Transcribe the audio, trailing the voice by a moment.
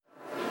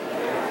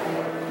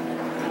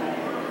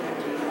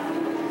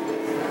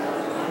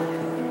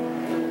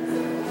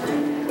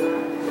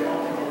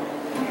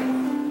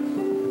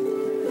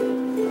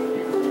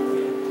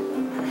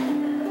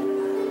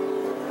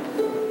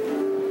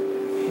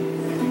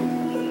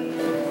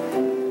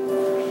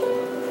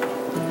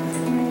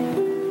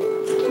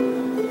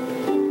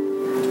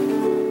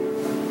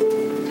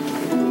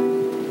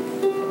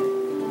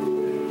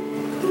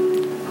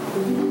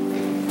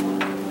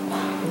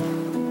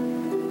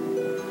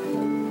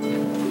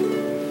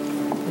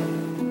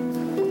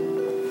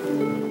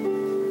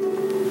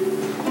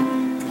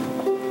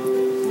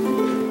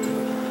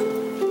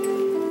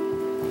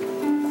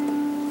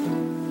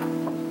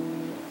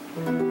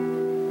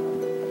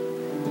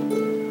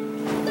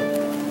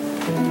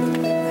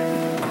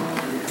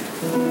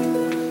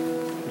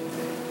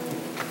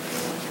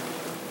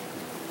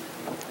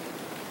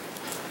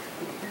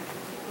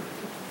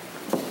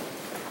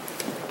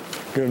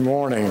Good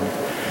morning.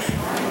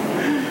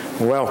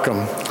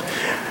 Welcome.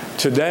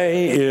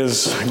 Today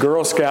is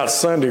Girl Scout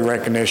Sunday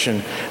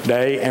Recognition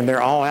Day, and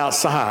they're all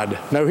outside.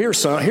 No, here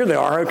they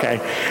are. Okay.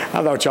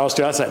 I thought y'all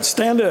still outside.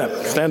 Stand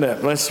up. Stand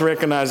up. Let's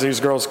recognize these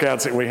Girl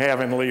Scouts that we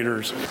have and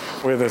leaders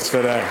with us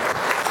today.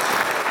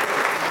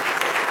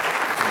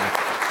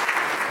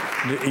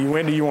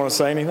 Wendy, you want to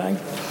say anything?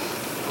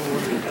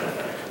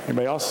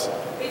 Anybody else?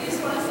 We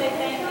just want to say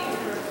thank you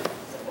for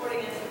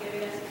supporting us and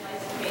giving us a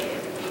place to meet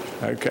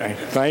every week. Okay,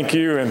 thank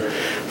you and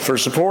for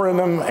supporting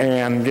them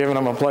and giving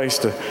them a place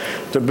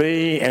to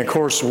be. And of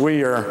course,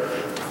 we are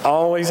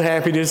always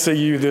happy to see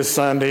you this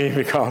Sunday and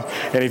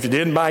if you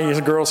didn't buy your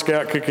Girl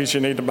Scout cookies, you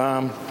need to buy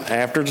them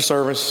after the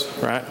service,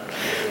 right?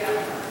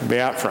 Be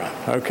out front.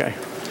 Okay,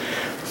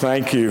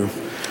 thank you.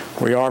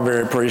 We are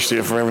very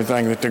appreciative for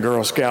everything that the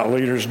Girl Scout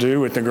leaders do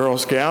with the Girl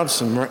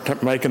Scouts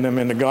and making them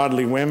into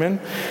godly women.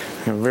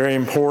 A very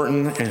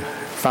important and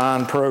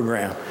fine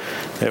program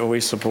that we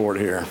support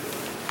here.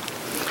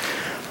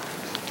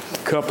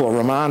 A couple of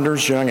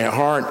reminders. Young at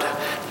Heart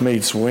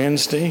meets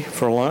Wednesday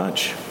for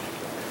lunch.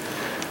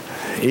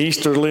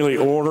 Easter Lily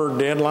order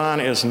deadline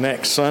is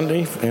next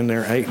Sunday, and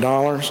they're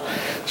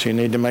 $8. So you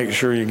need to make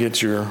sure you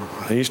get your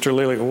Easter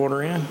Lily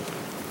order in.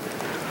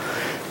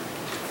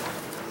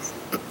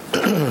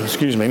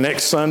 Excuse me,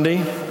 next Sunday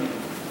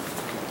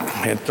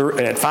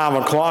at 5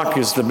 o'clock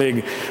is the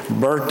big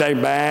birthday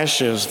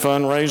bash, is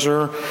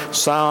fundraiser,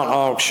 silent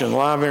auction,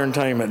 live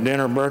entertainment,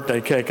 dinner,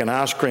 birthday cake, and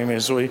ice cream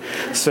as we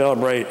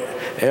celebrate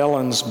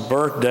Ellen's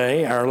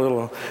birthday, our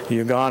little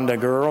Uganda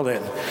girl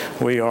that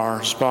we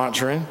are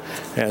sponsoring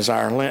as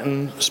our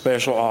Lenten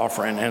special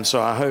offering. And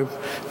so I hope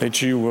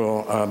that you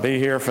will be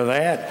here for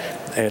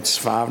that. It's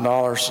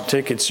 $5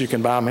 tickets. You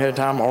can buy them ahead of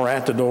time or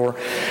at the door.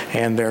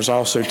 And there's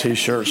also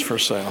T-shirts for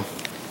sale.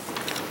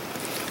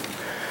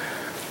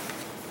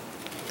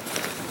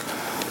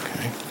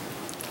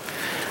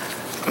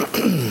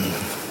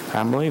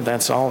 I believe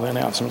that's all the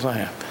announcements I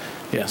have.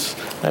 Yes,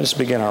 let us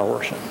begin our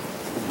worship.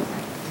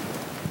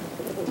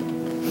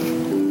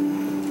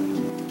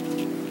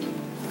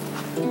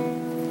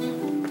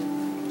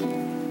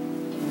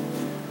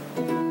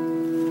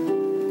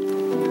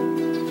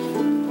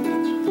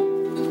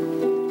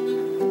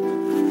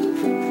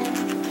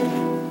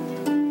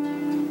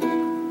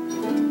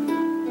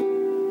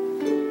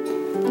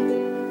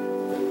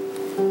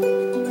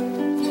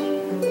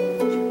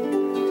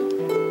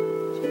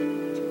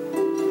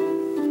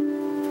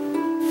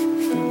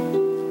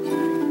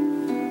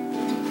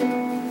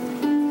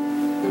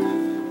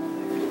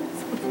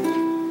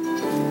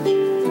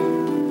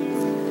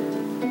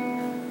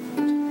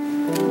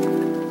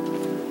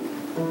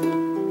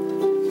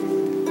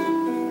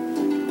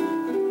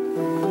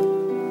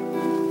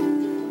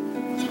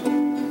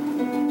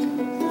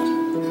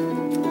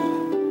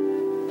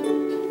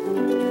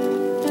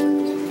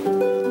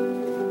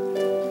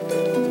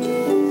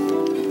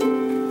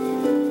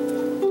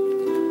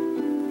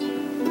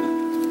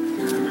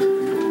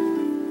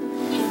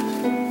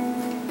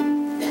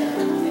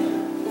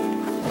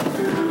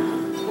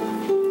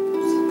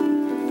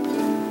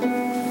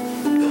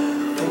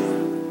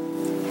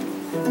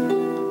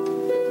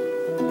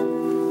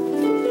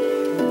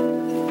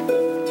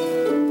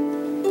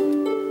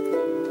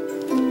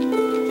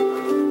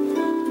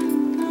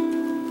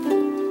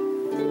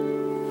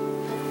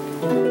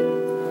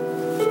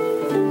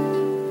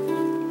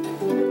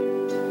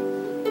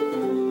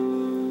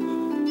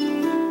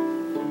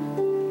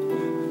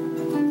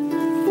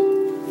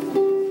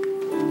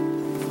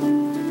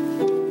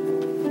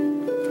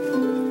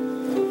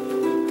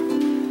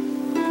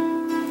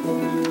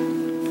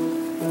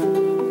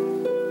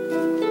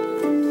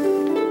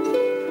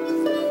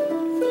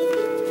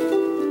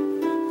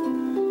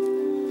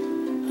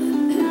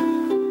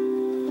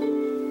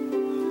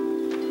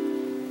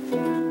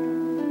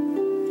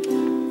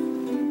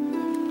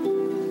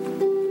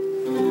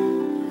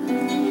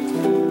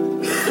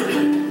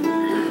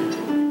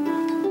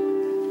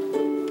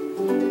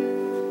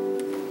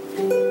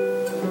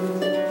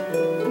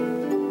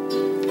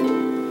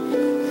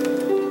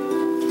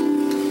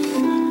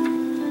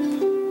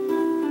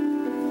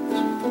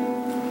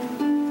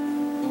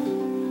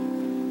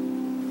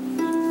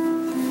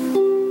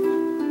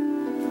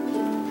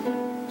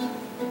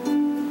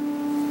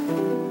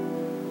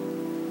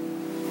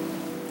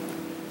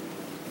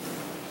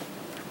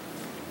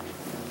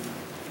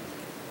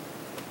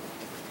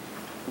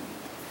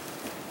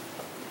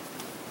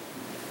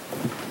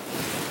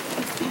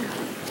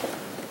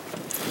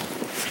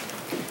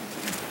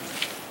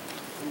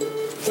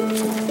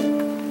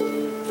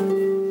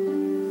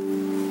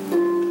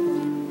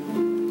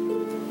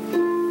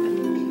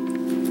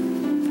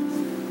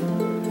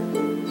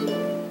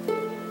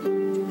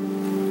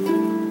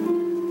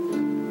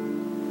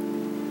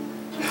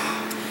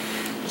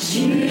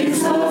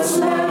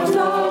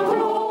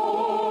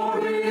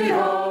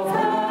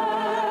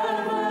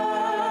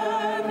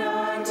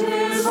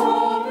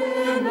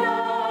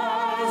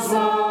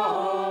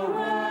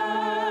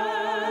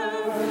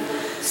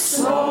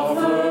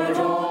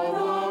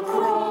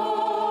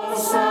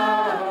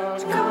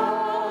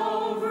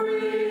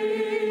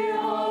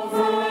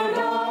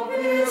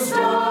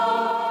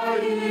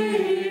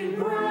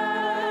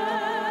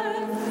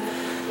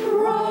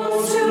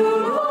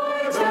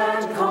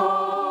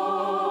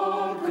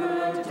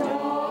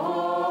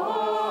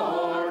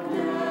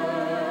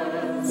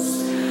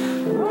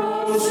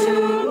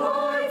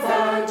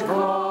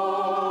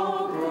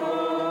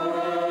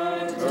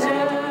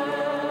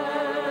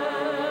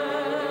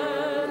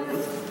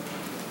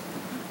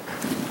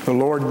 The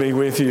Lord be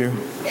with you.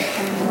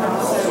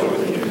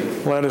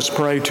 Let us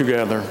pray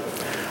together.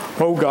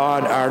 O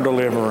God, our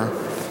deliverer,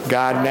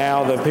 guide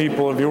now the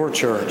people of your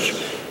church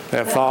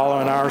that follow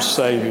in our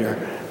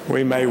Savior.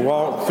 We may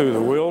walk through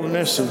the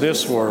wilderness of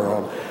this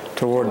world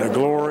toward the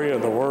glory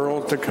of the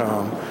world to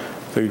come.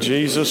 Through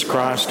Jesus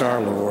Christ our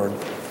Lord.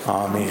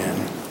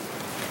 Amen.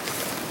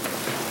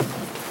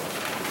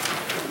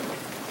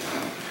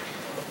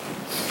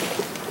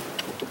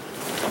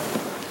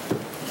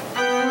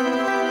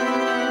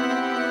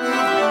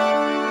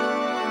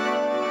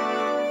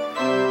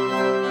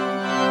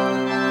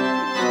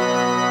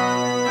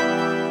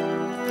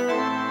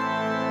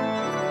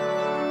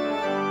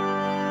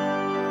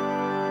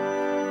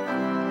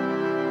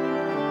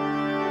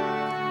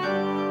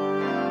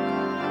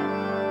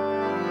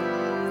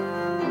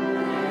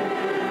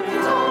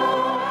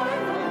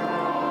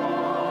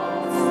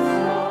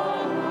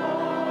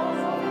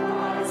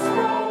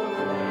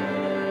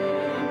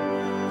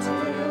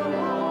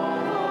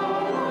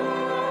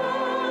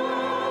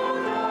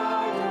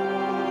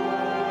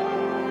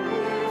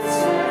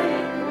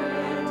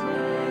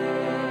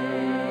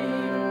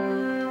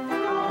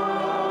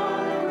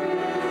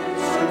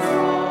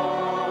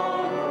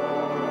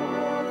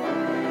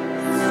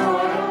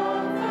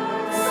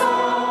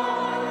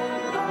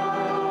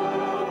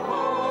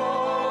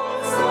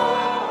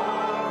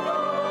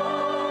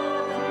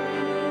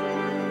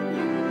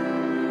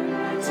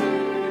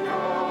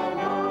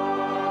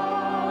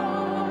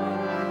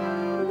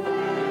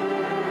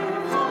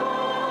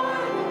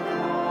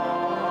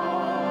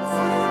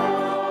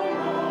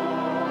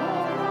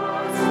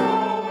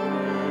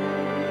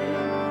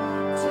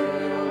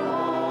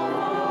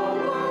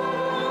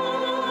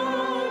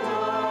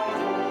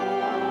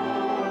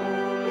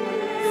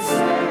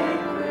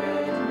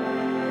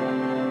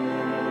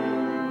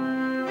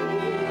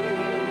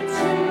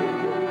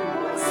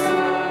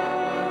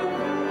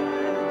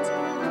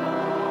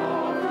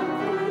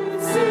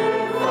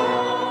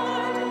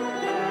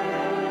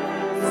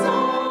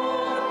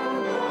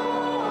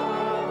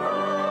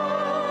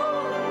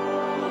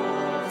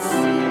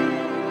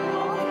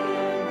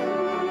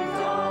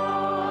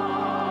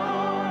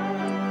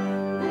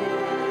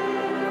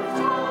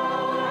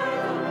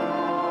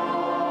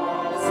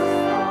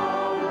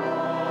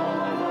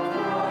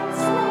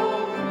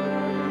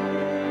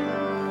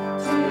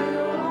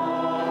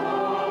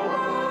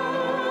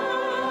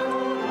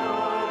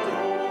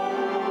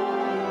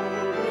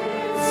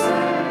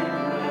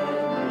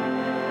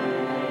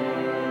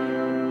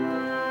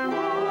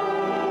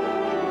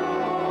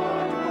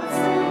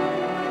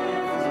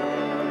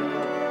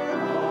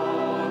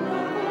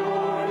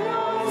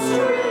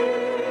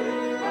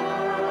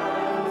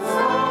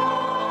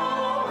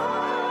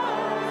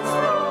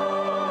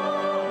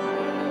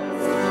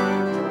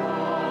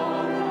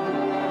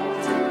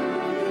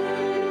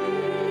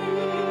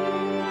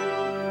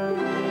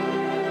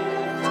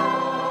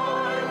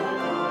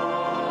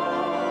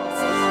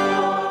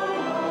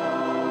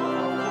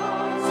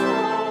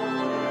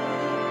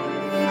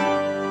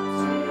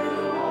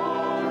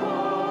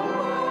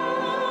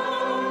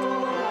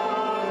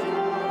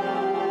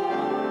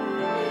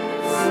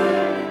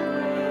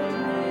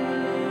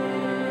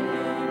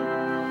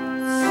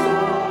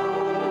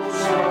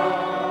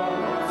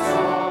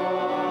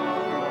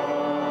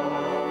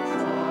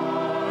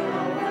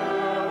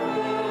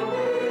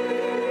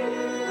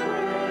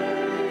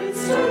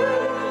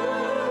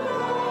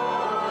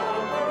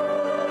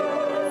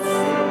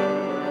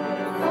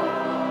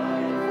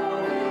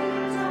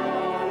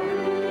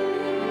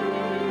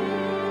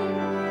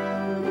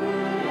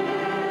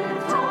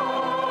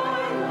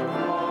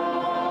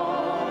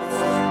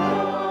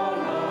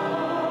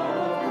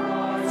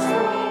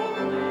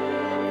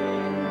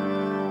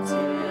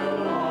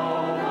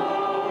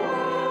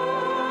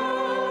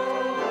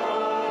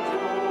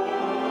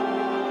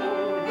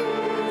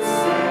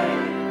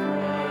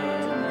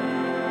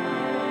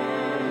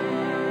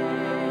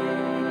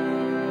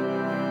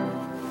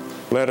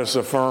 Let us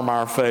affirm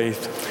our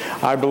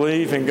faith. I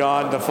believe in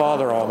God the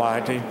Father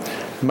Almighty,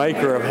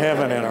 maker of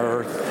heaven and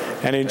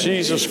earth, and in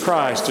Jesus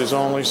Christ, his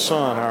only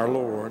Son, our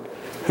Lord,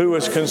 who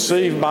was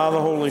conceived by the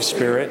Holy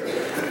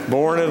Spirit,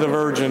 born of the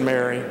Virgin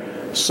Mary,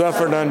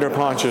 suffered under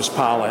Pontius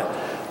Pilate,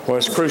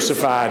 was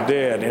crucified,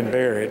 dead, and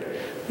buried.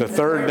 The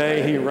third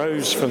day he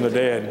rose from the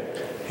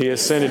dead. He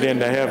ascended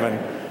into heaven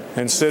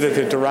and sitteth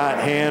at the right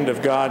hand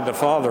of God the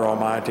Father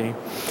Almighty.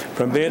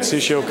 From thence he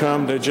shall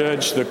come to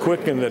judge the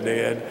quick and the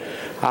dead.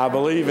 I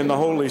believe in the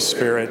Holy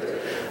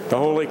Spirit, the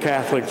Holy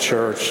Catholic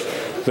Church,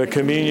 the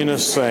communion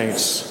of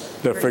saints,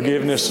 the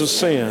forgiveness of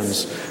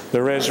sins,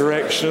 the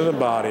resurrection of the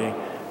body,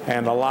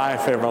 and the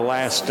life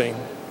everlasting.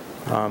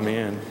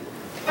 Amen.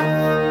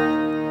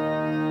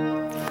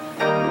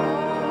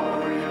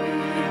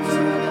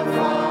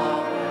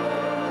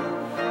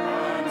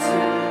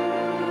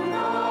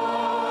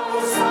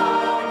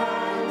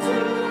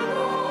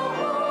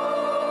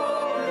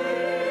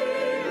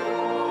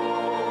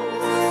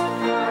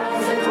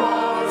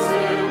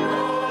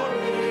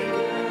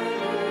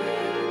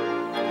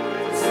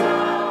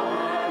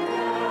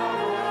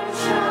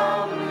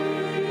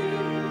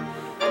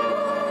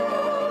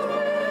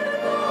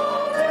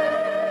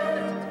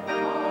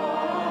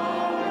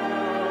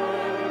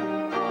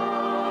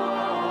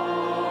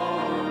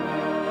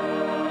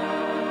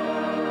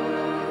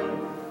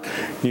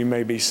 You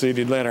may be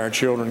seated. Let our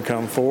children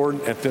come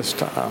forward at this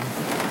time.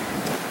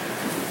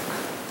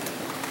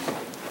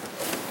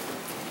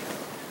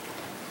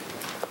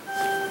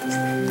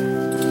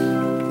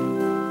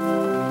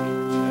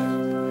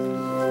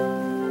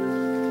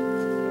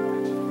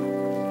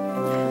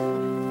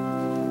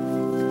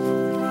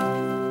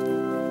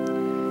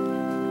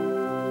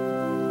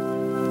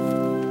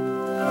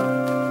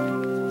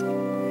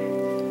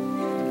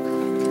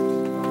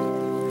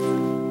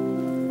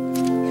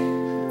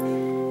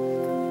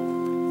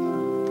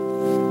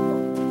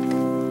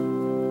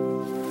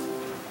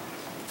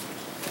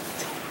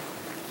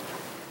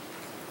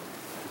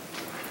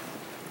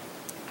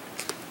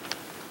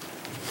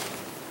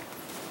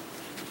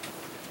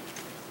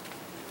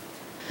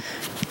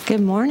 Good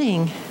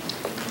morning.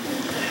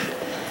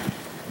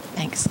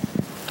 Thanks.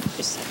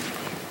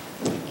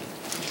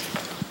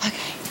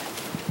 Okay.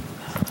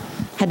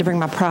 Had to bring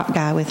my prop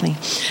guy with me.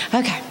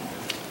 Okay.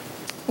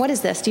 What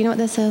is this? Do you know what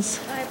this is?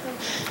 Bible.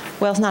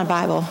 Well, it's not a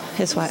Bible.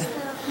 It's what?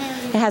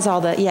 It has all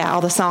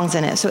the songs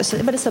in it.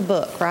 But it's a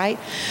book, right?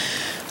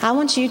 I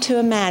want you to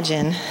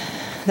imagine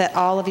that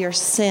all of your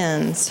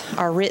sins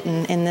are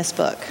written in this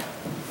book.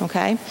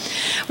 Okay?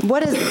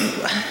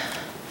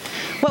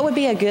 What would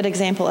be a good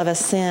example of a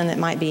sin that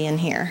might be in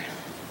here?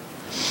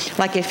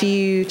 Like if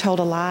you told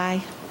a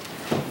lie.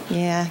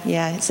 Yeah.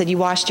 It said you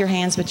washed your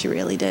hands, but you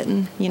really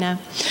didn't, you know.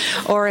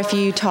 Or if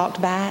you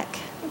talked back.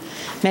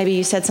 Maybe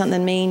you said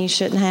something mean you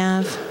shouldn't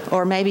have.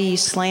 Or maybe you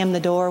slammed the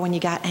door when you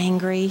got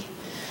angry.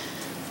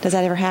 Does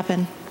that ever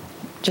happen?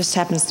 Just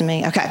happens to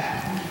me. Okay.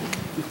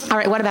 All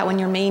right, what about when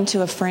you're mean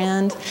to a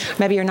friend?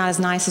 Maybe you're not as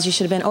nice as you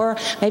should have been. Or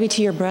maybe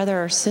to your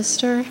brother or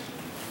sister.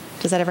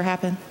 Does that ever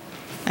happen?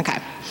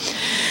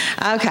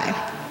 Okay.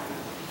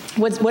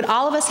 Would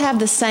all of us have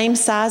the same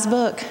size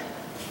book?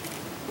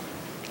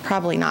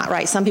 Probably not,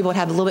 right? Some people would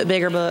have a little bit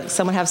bigger books.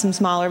 Some would have some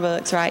smaller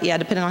books, right? Yeah,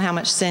 depending on how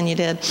much sin you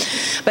did.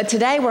 But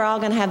today we're all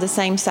going to have the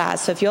same size.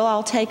 So if you'll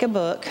all take a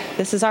book,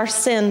 this is our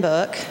sin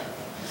book.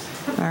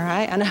 All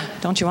right, I know.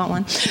 Don't you want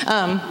one?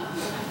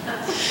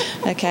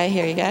 Okay,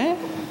 here you go.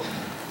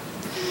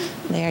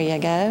 There you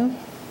go.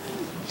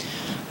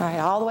 All right,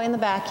 all the way in the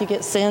back. You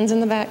get sins in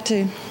the back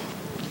too.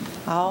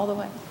 All the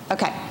way.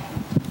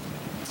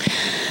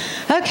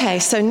 Okay,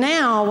 so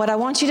now what I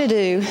want you to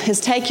do is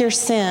take your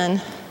sin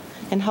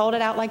and hold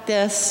it out like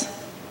this.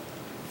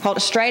 Hold it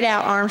straight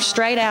out, arms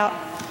straight out.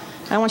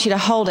 I want you to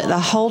hold it the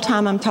whole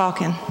time I'm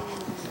talking.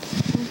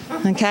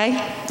 Okay?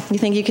 You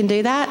think you can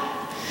do that?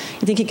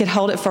 You think you could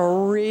hold it for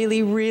a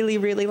really, really,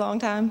 really long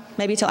time?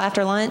 Maybe till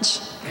after lunch?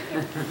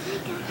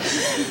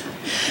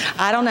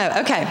 I don't know.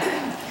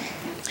 Okay.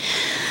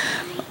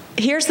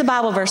 Here's the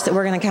Bible verse that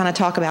we're going to kind of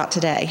talk about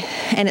today.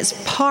 And it's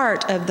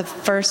part of the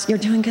first, you're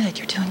doing good.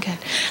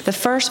 The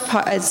first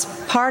part is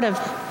part of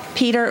 1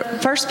 Peter,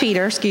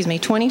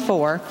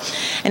 24.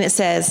 And it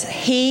says,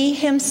 He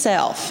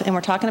himself, and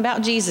we're talking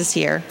about Jesus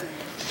here,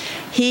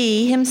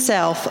 He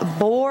himself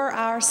bore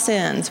our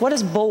sins. What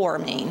does bore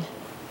mean?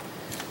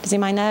 Does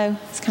anybody know?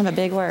 It's kind of a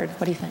big word.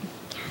 What do you think?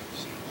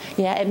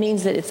 Yeah, it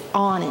means that it's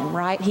on him,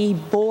 right? He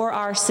bore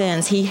our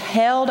sins. He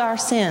held our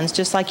sins,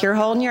 just like you're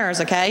holding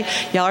yours, okay?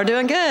 Y'all are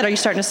doing good. Are you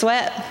starting to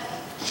sweat?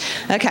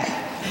 Okay.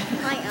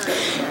 My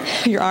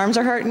arms. Your arms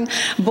are hurting.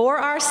 Bore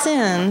our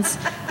sins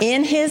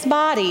in his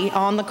body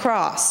on the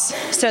cross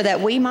so that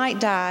we might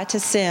die to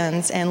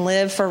sins and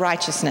live for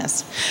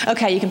righteousness.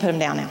 Okay, you can put them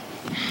down now.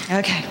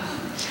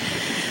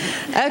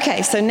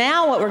 Okay, so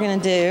now what we're going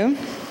to do,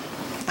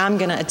 I'm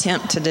going to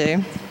attempt to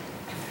do,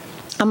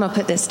 I'm going to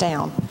put this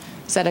down.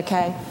 Is that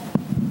okay?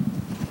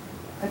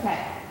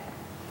 Okay.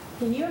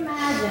 Can you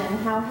imagine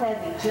how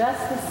heavy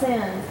just the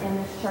sins in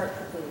this church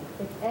would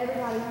be if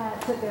everybody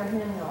took their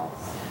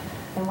hymnals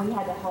and we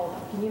had to hold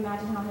them? Can you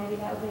imagine how heavy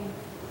that would be?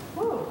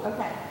 Woo,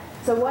 okay.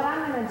 So what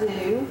I'm going to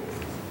do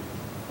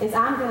is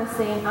I'm going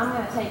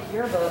to take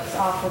your books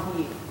off of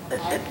you.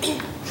 Okay?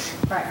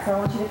 All right, so I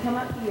want you to come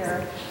up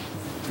here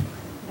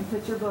and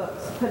put your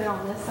books. Put it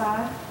on this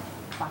side.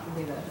 If I can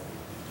do this.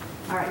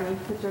 All right, and you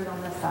put yours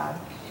on this side.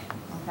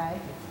 Okay?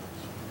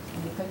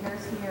 And you put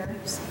yours here.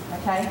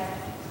 Okay?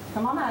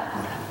 Come on up.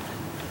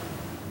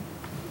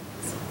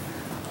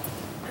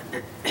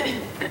 Okay.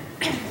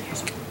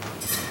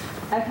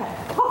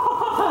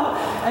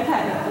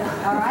 Okay.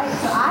 All right.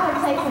 So I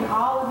have taken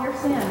all of your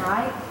sin,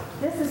 right?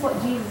 This is what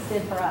Jesus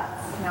did for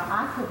us. Now,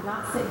 I could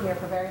not sit here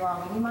for very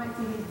long, and you might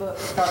see these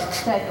books start to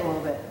shake a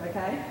little bit,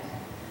 okay?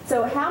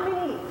 So how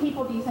many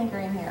people do you think are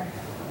in here?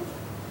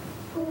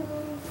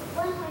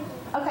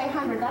 100. Okay,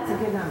 100. That's a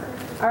good number.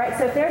 All right,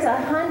 so if there's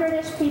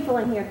 100-ish people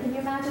in here, can you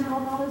imagine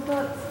holding all those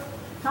books?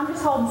 I'm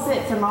just holding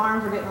 6, and my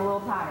arms are getting a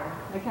little tired,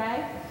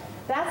 okay?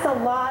 That's a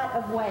lot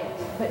of weight,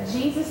 but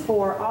Jesus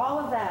bore all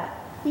of that.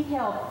 He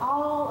held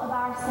all of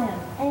our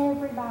sins,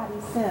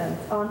 everybody's sins,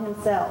 on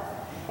himself.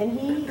 And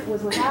he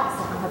was without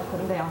sin. I have to put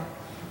him down.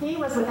 He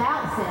was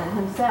without sin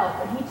himself,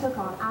 but he took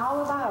on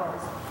all of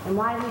ours. And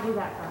why did he do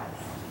that for us?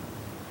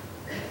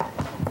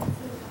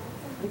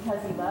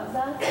 Because he loves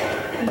us.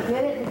 He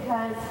did it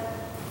because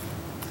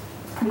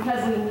we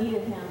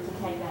needed him to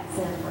take that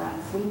sin for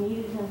us. We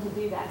needed him to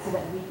do that so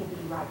that we could be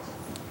righteous.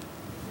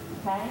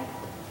 Okay?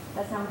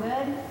 That sound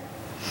good?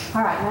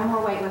 All right, no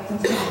more weightlifting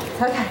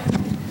tonight.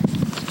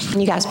 Okay.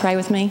 You guys pray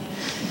with me.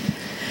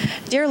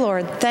 Dear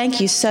Lord, thank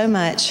you so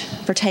much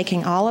for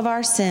taking all of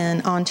our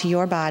sin onto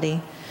your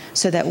body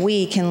so that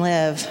we can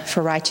live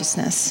for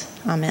righteousness.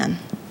 Amen.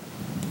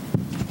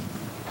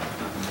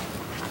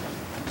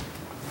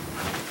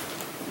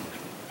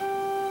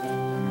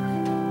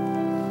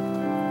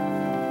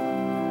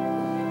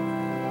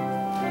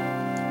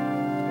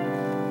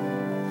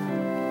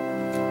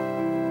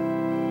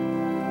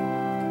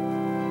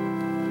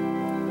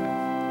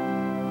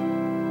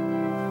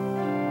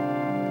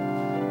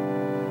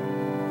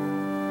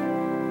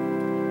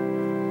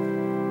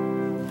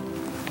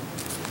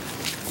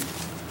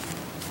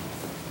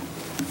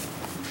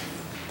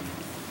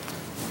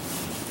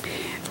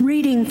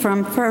 Reading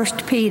from 1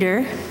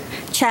 Peter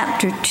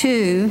chapter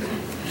 2,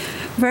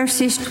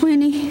 verses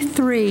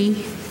 23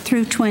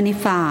 through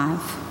 25.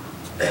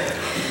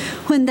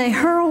 When they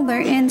hurled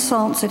their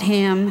insults at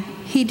him,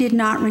 he did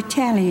not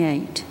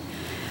retaliate.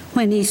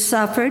 When he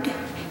suffered,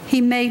 he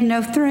made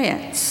no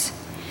threats.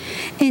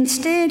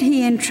 Instead,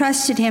 he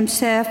entrusted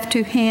himself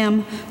to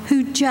him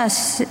who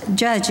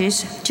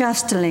judges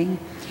justly.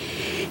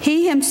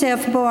 He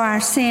himself bore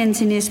our sins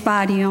in his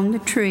body on the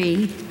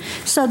tree,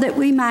 so that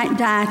we might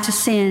die to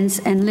sins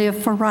and live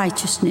for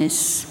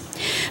righteousness.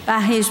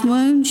 By his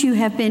wounds you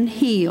have been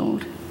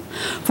healed,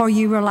 for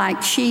you were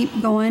like sheep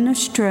going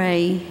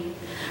astray,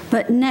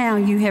 but now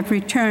you have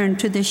returned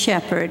to the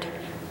shepherd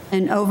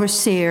and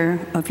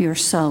overseer of your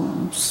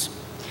souls.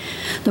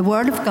 The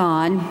word of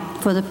God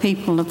for the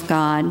people of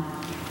God.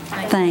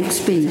 Thanks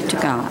be to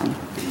God.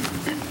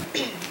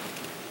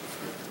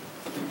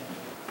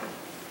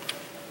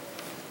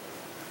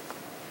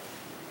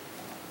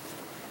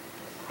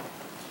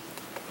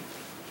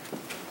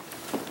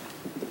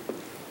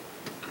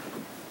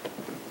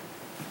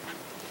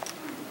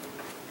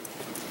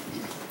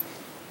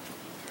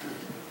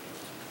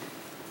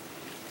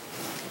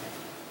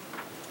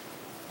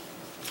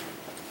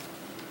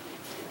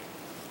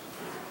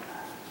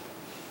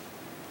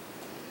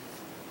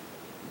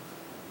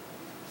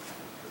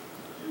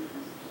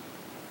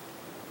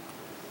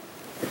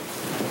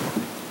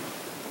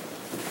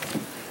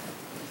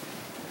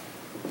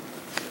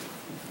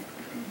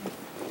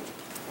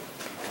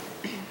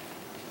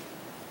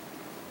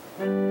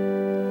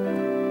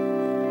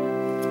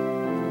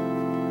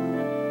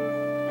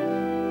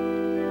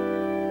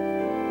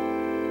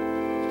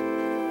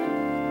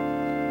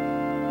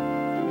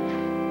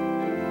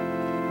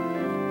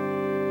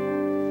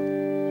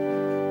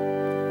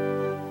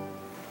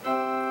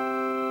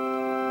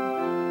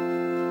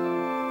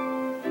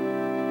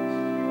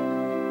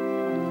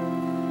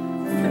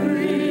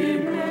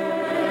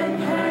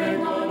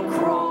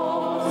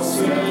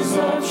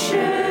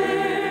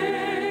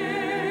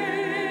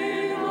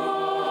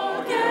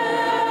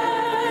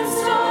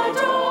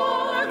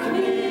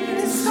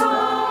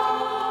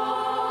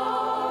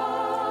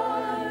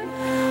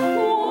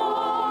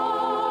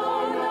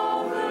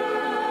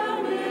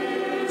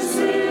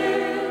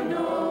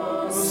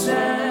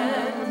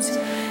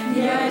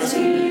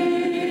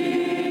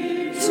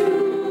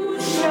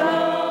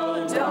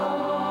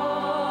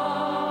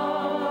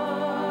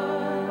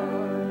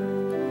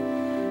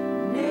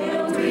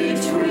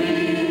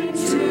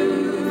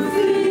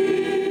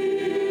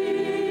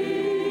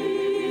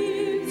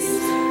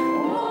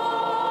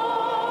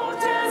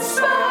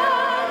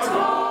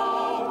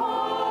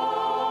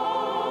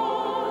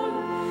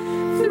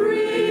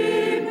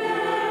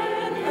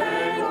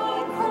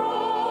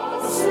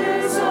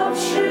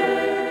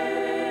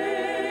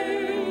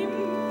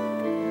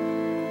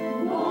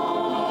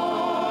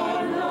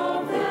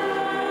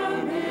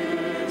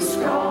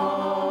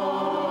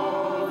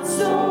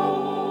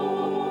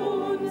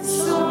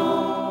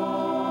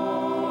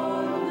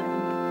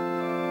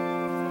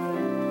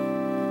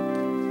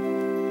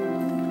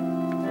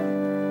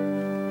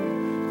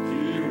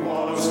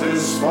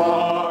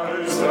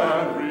 Despised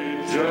and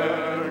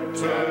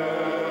rejected,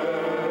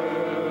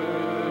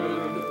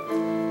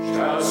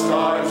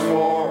 chastised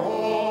for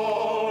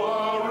all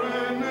our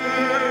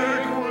iniquity,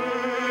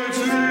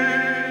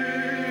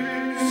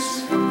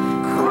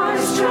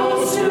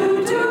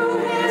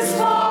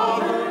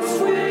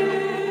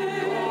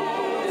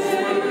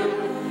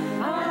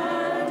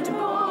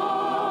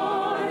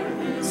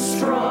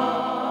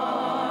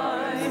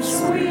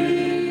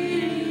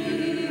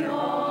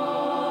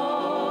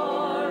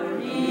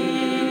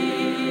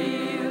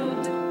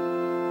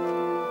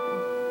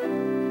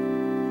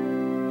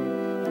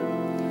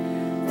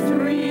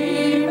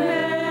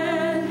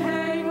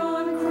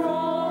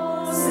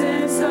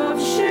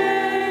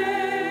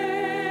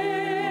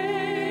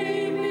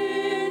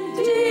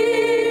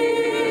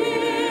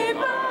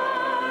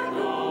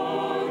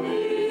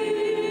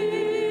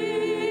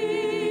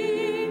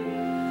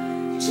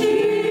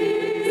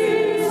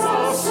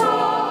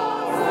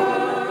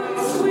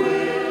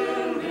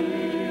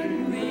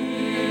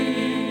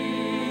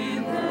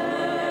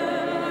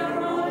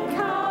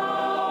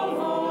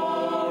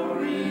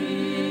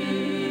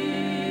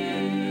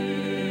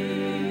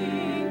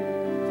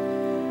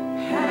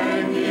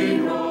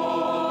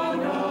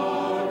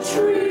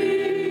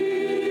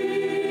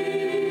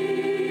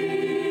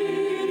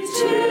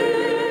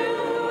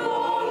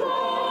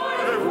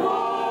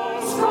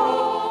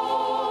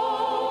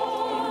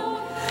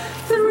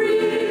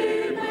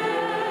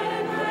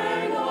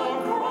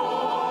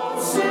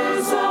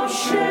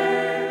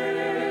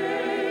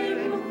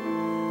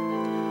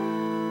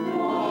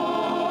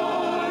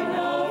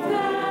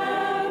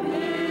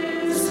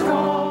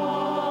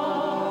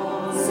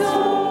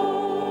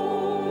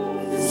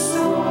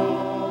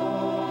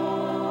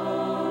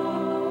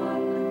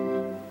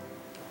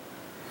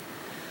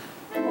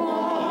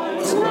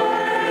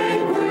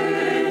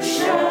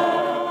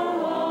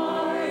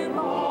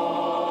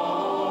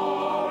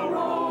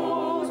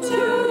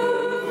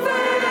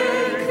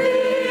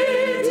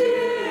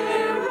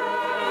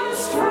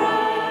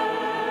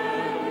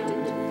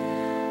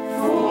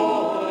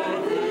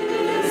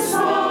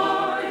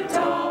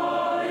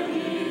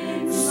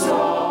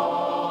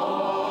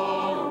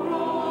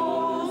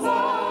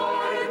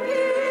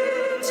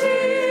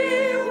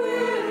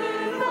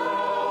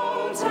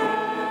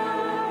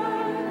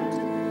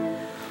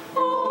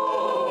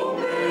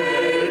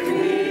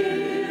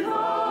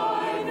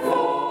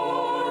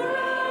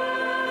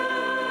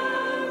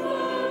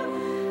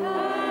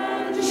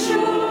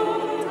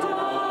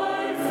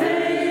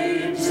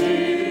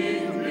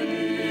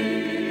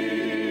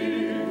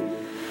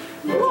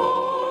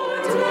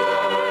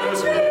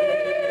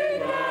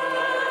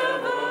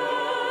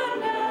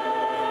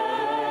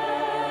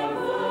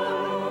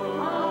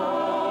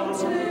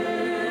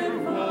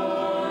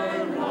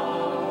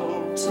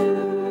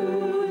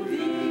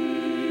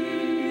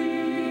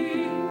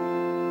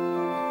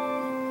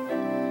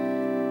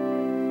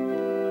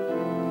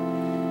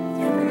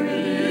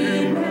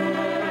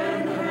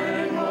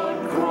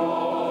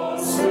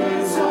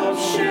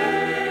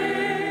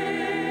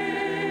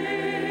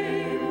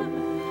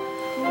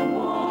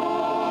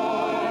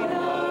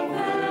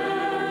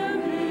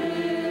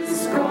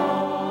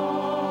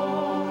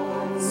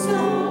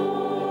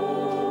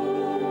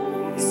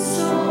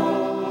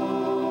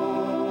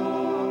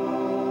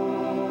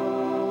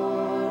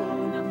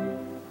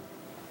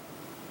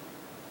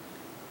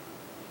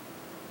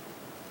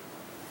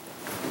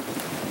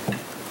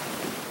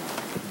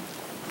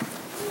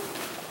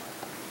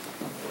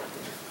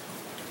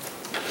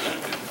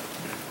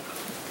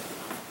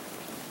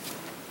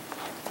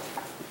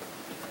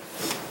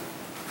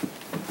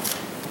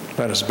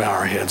 Let us bow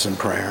our heads in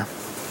prayer.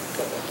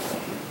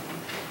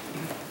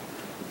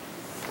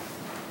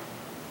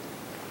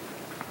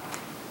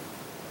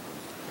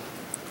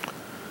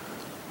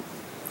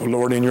 Oh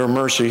Lord, in your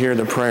mercy, hear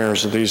the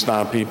prayers of these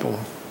thy people.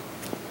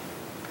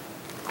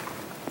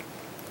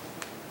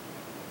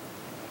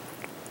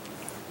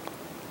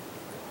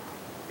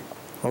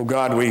 Oh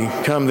God, we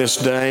come this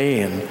day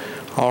and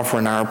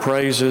offering our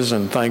praises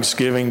and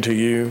thanksgiving to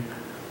you.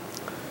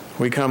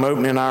 We come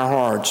opening our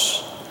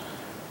hearts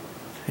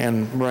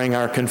and bring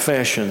our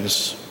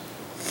confessions.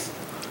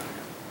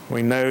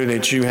 We know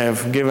that you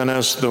have given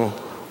us the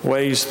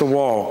ways to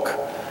walk,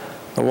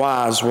 the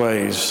wise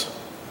ways.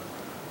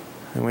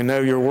 And we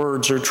know your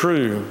words are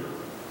true.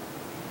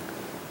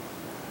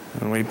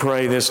 And we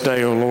pray this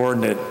day, O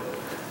Lord, that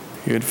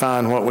you'd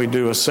find what we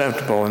do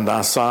acceptable in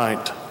thy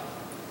sight.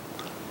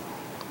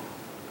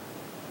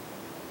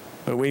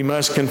 But we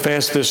must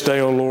confess this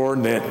day, O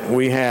Lord, that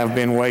we have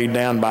been weighed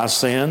down by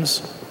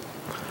sins.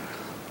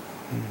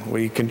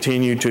 We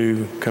continue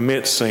to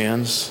commit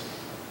sins.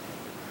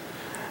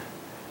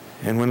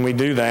 And when we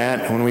do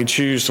that, when we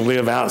choose to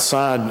live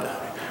outside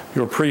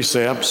your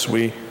precepts,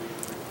 we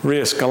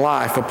risk a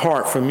life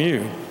apart from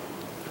you.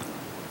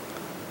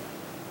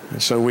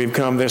 And so we've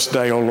come this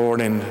day, O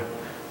Lord, in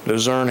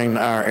discerning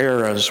our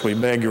errors. We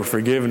beg your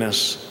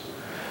forgiveness.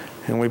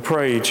 And we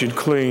pray that you'd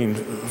clean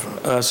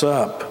us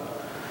up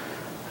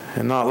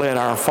and not let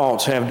our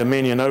faults have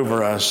dominion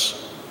over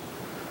us,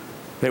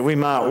 that we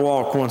might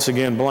walk once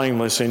again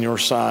blameless in your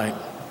sight.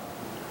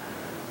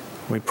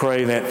 We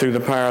pray that through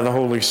the power of the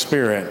Holy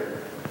Spirit,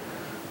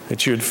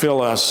 that you'd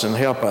fill us and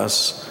help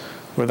us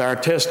with our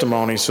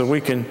testimony so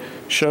we can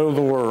show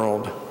the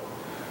world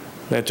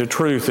that the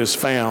truth is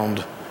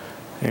found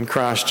in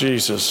Christ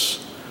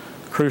Jesus,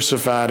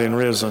 crucified and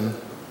risen,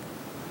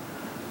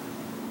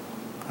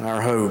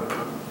 our hope.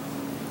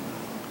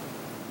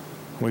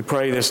 We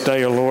pray this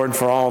day, O Lord,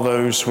 for all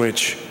those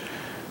which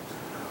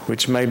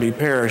may be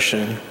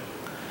perishing,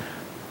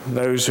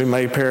 those who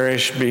may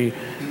perish be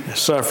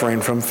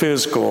suffering from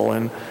physical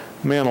and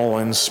mental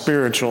and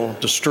spiritual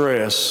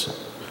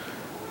distress,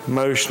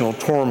 emotional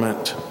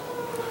torment.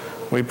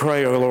 We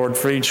pray, O Lord,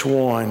 for each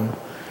one,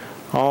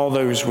 all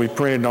those we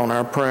printed on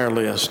our prayer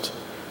list.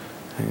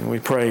 And we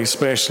pray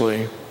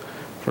especially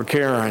for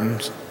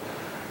Karen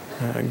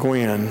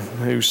Gwen,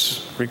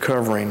 who's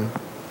recovering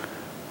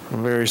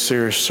from very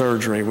serious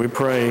surgery. We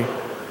pray,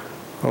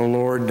 O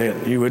Lord,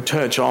 that you would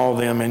touch all of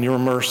them in your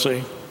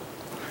mercy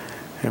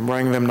and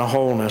bring them to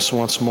wholeness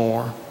once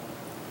more.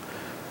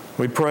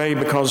 We pray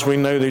because we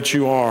know that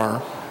you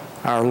are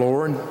our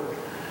Lord,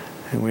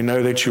 and we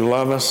know that you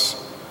love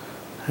us,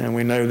 and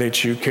we know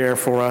that you care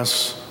for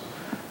us.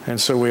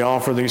 And so we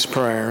offer these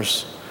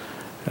prayers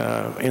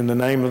in the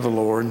name of the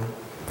Lord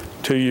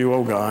to you,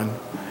 O God,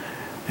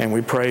 and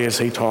we pray as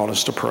he taught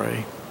us to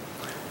pray.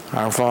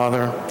 Our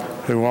Father,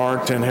 who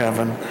art in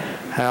heaven,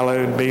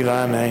 hallowed be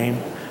thy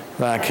name.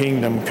 Thy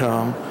kingdom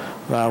come,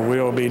 thy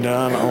will be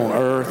done on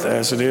earth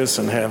as it is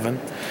in heaven.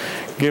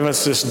 Give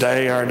us this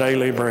day our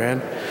daily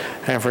bread,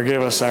 and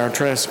forgive us our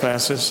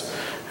trespasses,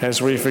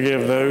 as we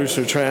forgive those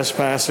who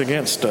trespass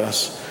against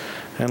us.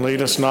 And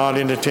lead us not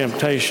into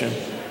temptation,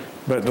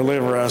 but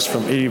deliver us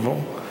from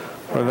evil.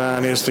 For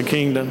thine is the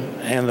kingdom,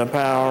 and the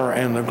power,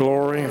 and the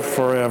glory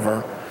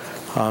forever.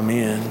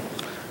 Amen.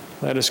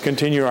 Let us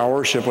continue our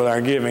worship with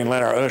our giving.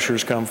 Let our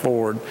ushers come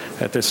forward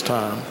at this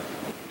time.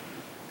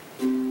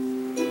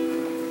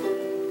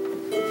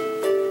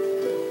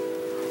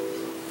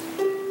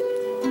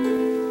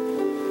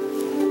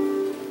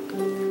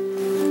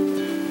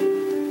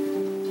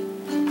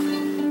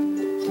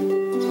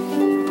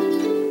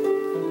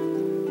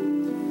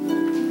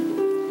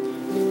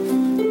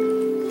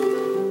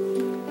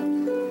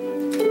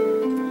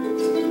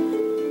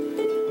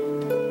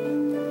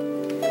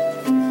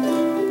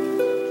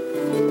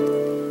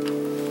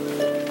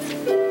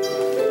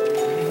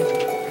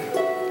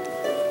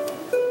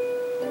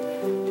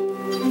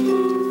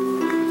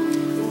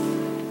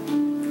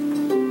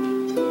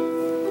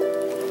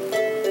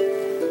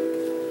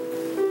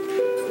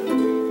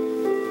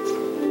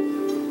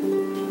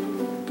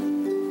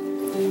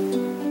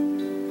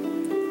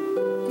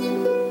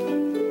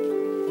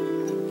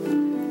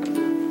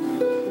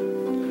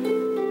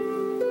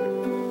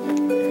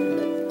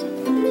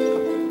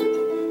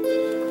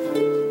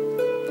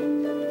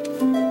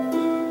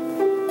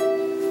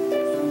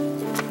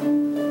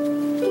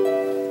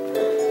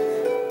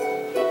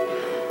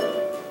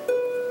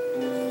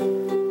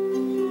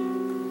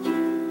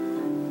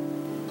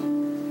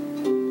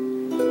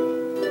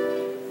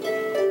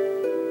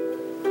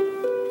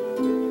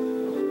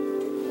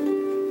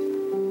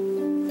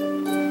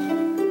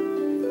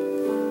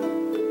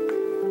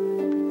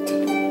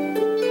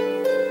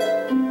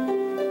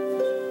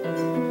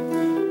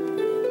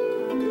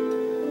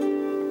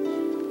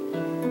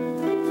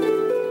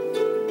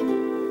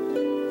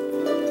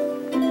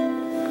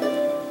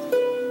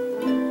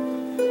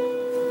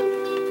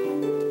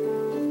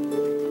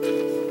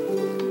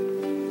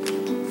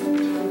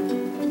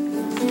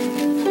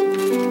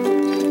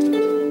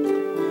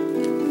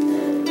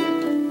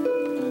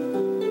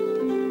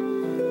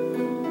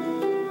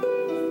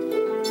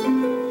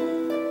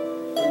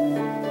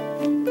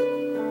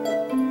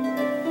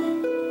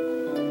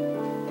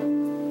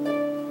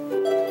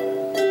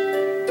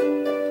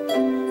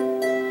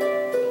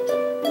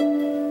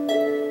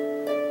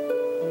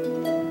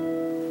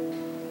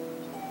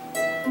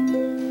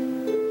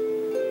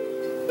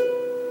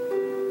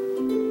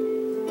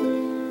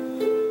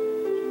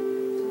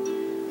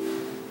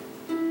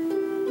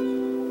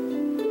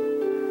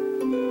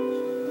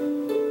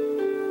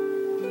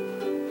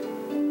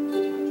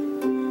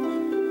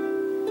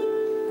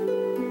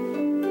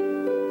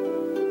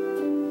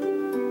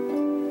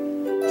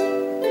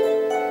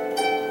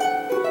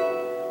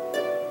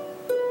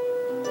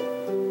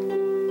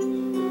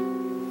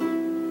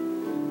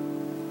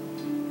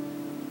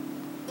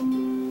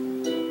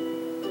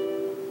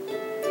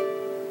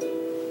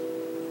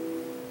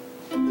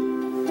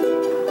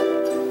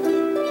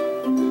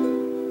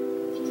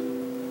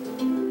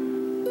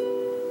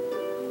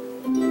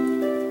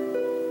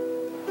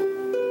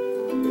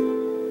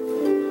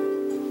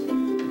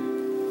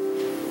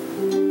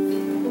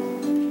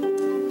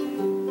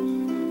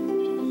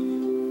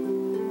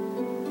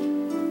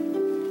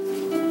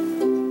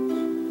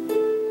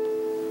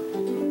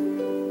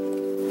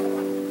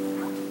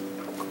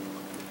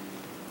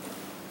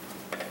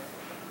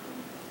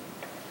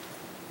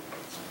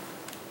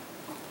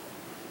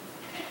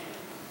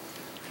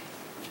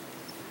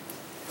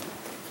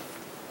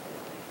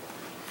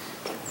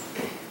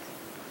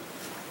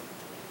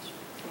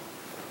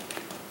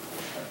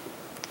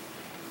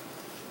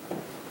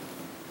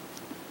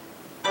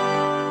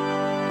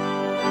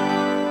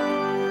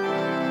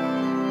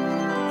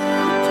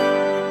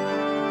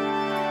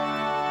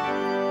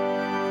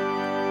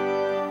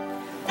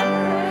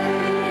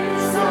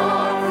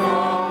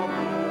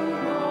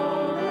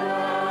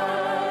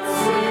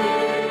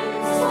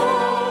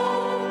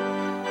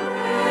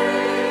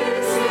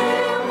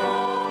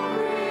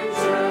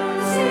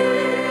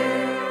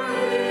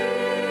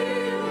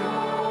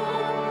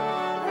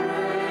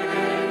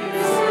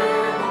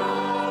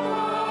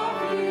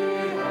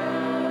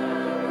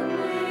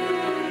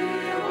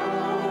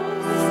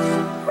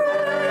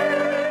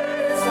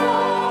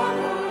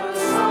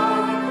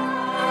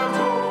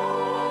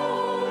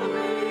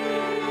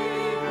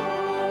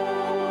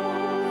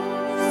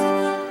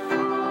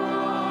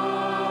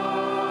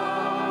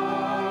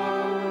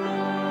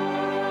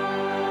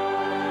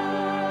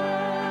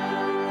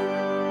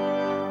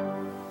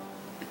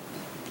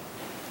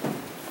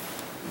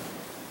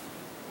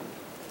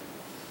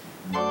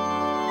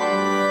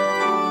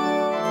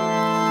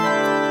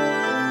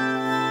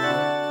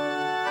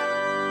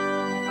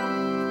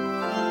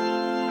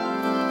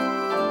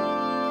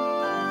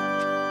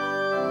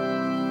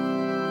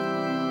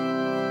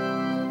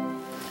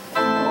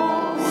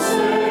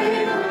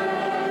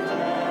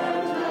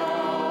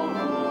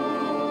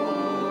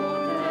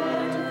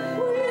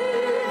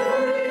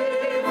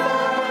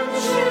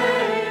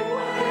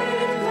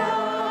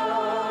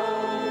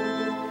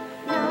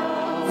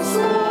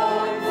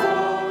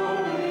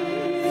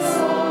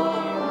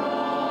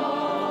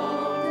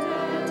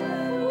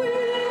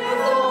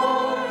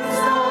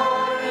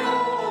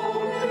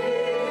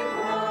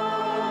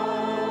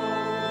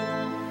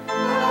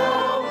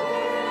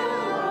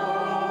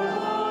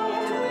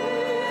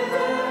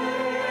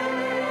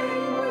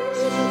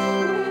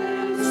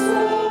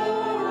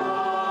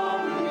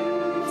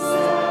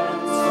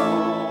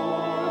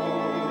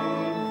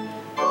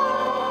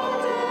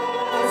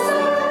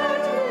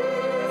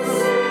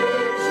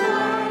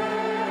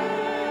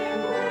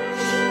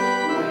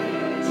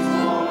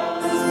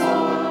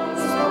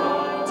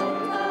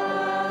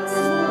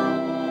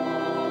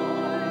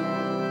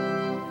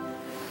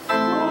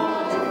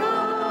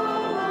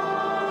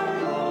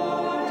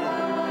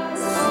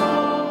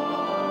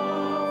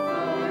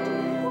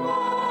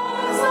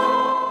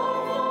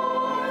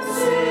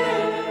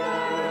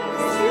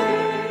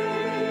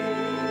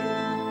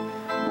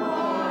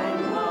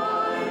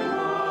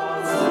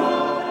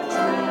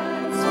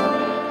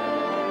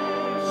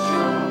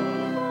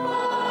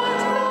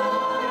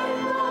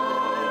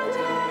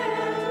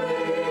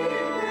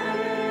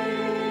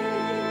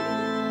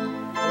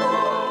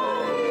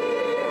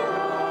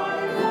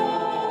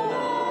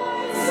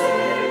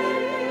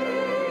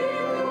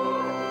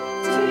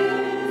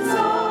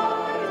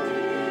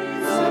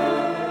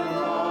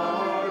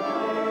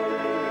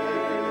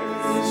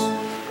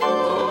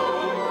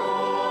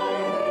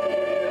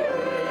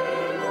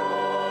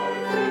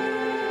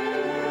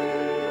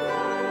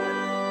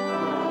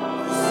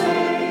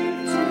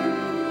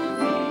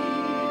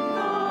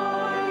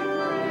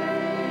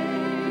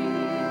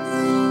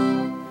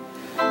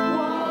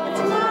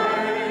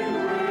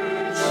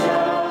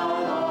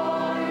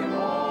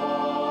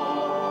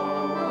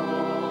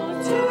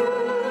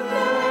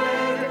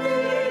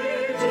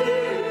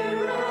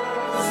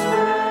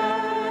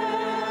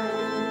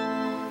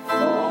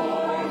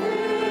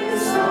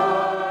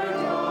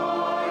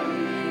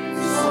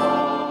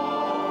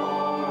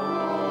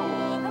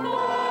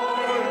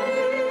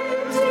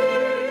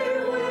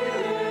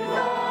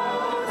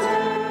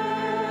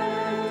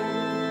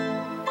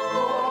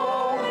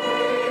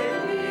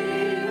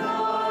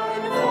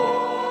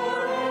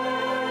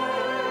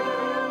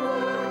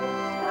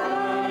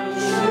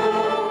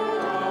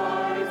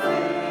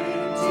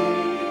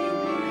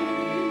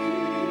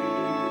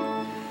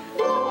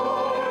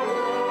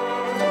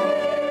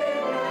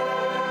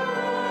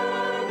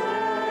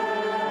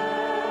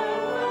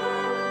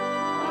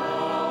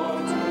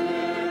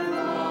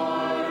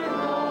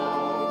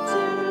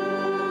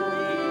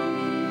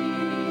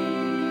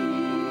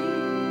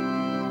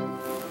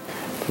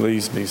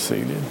 Please be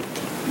seated.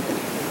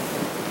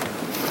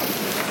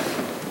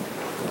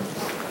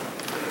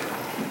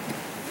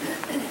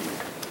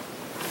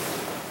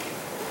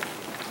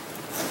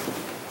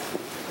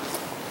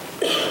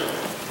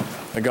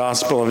 The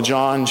Gospel of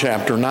John,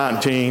 chapter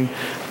 19,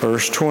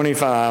 verse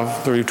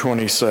 25 through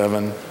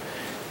 27.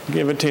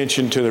 Give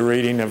attention to the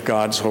reading of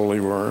God's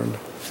holy word.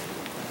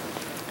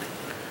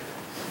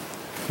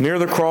 Near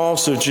the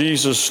cross of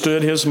Jesus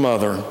stood his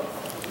mother's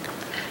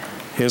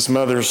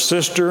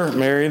sister,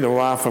 Mary, the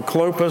wife of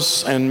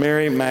Clopas, and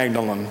Mary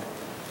Magdalene.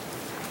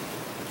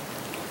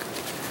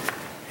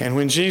 And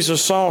when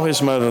Jesus saw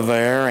his mother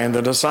there and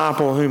the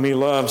disciple whom he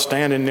loved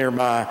standing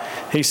nearby,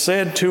 he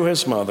said to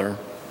his mother,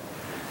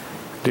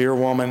 "Dear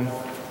woman,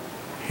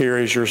 here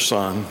is your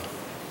son."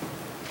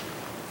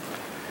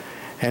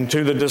 And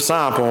to the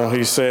disciple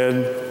he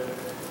said,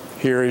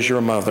 "Here is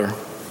your mother."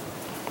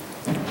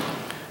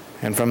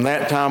 And from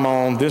that time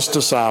on, this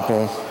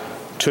disciple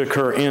took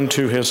her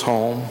into his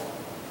home.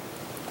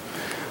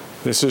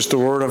 This is the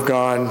word of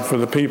God for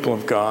the people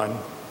of God.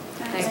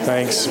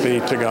 Thanks be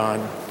to God.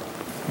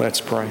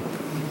 Let's pray.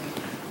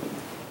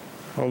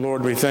 Oh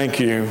Lord, we thank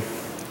you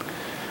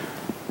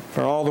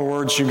for all the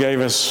words you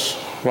gave us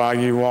while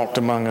you walked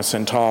among us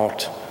and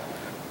taught,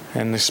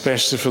 and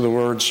especially for the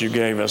words you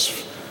gave us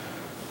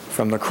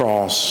from the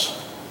cross.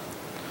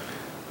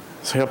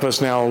 So help us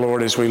now,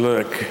 Lord, as we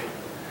look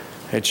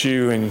at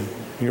you and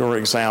your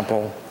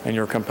example and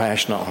your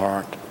compassionate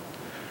heart.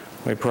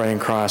 We pray in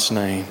Christ's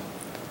name.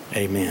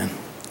 Amen.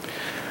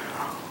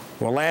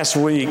 Well, last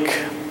week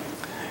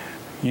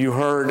you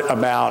heard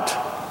about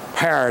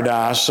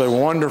paradise, a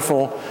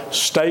wonderful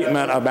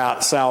statement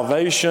about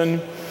salvation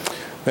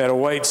that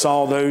awaits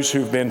all those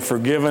who've been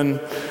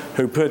forgiven,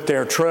 who put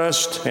their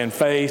trust and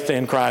faith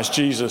in Christ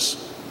Jesus.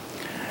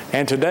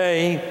 And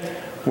today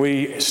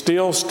we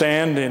still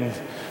stand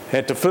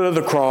at the foot of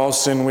the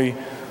cross, and we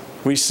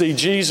see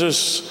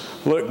Jesus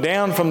look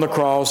down from the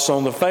cross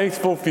on the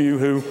faithful few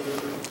who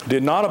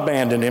did not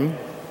abandon him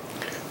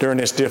during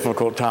this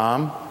difficult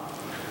time,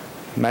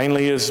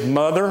 mainly his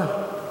mother,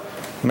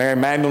 Mary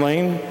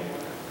Magdalene,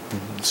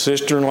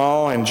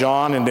 sister-in-law, and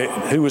John,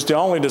 who was the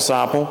only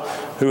disciple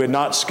who had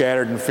not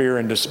scattered in fear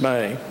and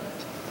dismay.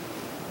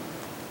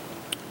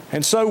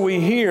 And so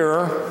we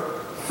hear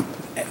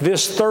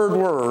this third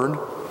word,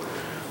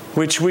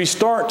 which we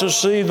start to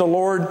see the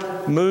Lord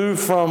move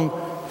from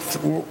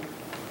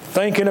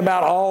thinking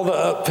about all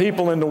the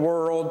people in the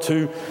world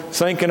to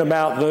thinking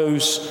about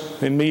those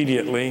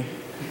immediately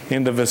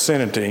in the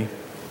vicinity.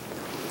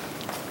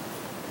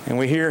 And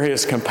we hear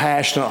his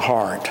compassionate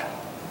heart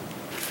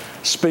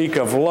speak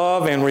of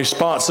love and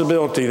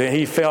responsibility that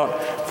he felt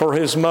for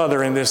his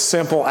mother in this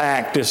simple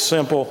act, this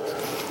simple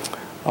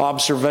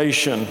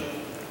observation,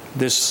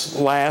 this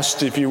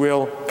last, if you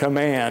will,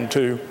 command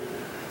to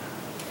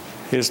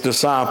his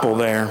disciple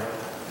there.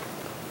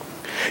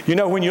 You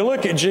know, when you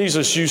look at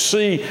Jesus, you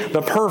see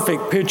the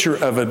perfect picture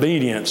of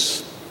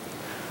obedience.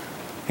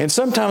 And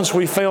sometimes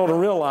we fail to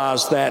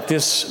realize that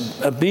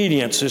this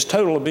obedience, this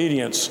total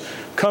obedience,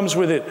 comes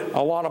with it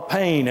a lot of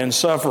pain and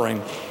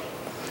suffering.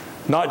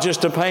 Not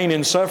just the pain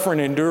and suffering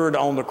endured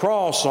on the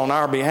cross on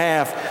our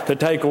behalf to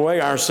take away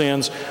our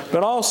sins,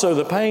 but also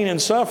the pain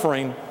and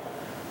suffering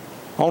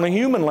on a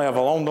human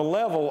level, on the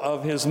level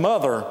of his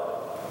mother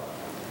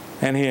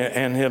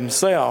and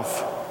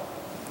himself.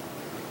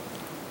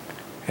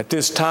 At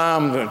this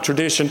time, the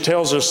tradition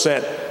tells us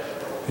that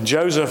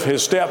Joseph,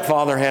 his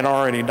stepfather, had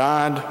already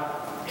died.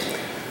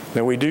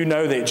 That we do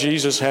know that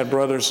Jesus had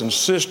brothers and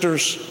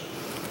sisters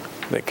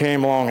that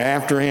came along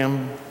after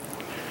him.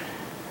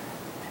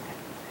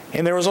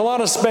 And there was a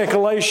lot of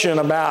speculation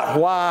about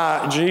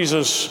why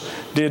Jesus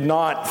did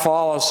not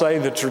follow, say,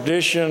 the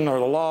tradition or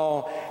the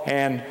law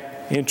and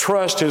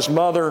entrust his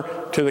mother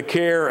to the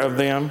care of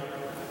them.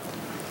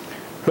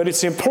 But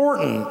it's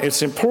important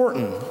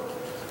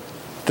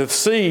to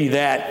see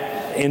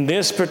that in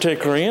this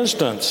particular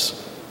instance,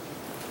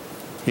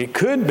 it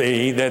could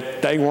be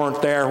that they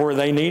weren't there where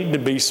they needed to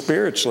be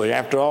spiritually.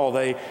 After all,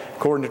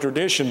 according to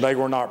tradition, they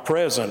were not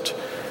present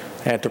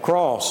at the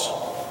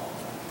cross.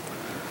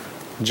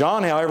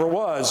 John, however,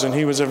 was, and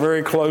he was a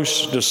very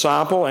close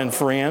disciple and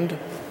friend.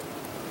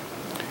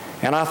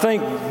 And I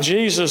think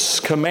Jesus'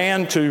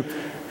 command to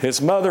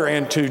his mother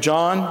and to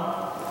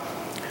John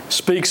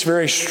speaks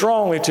very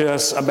strongly to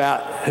us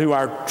about who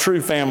our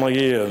true family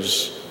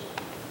is.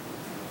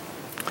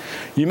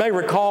 You may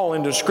recall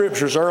in the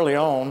scriptures early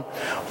on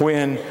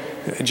when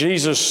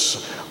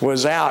Jesus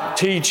was out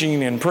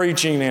teaching and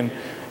preaching and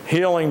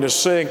healing the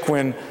sick,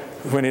 when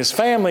his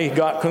family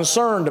got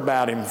concerned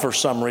about him for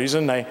some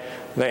reason.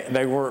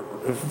 They were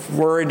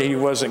worried he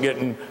wasn't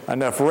getting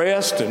enough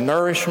rest and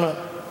nourishment.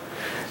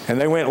 And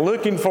they went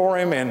looking for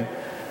him,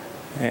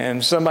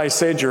 and somebody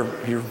said,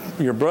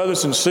 your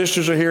brothers and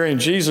sisters are here. And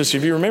Jesus,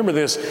 if you remember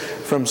this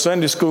from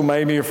Sunday school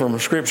maybe, or from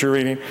scripture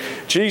reading,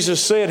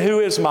 Jesus said,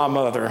 "Who is my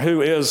mother?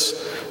 Who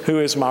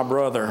is my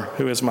brother?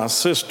 Who is my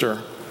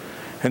sister?"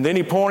 And then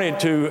he pointed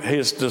to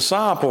his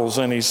disciples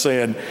and he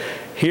said,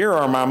 "Here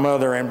are my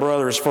mother and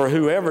brothers, for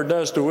whoever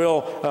does the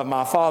will of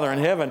my Father in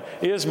heaven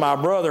is my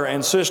brother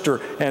and sister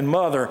and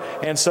mother."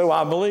 And so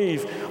I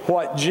believe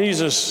what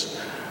Jesus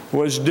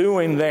was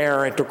doing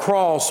there at the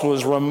cross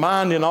was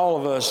reminding all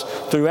of us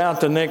throughout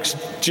the next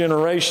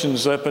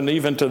generations up and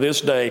even to this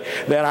day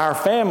that our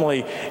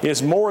family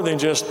is more than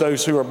just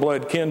those who are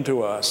blood kin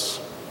to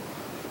us.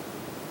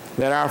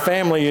 That our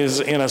family is,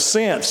 in a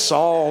sense,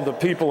 all the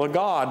people of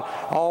God,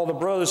 all the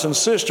brothers and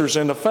sisters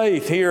in the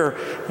faith here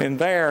and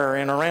there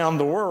and around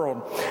the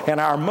world.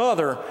 And our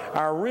mother,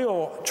 our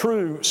real,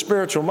 true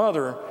spiritual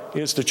mother,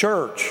 is the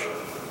church.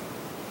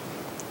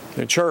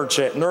 The church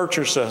that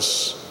nurtures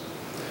us,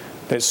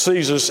 that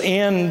sees us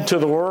into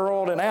the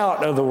world and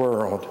out of the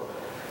world.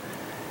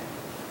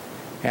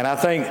 And I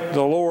think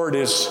the Lord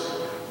is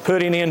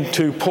putting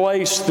into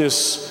place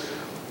this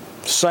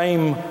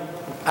same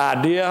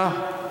idea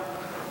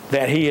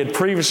that he had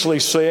previously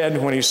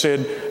said when he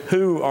said,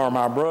 "Who are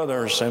my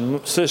brothers and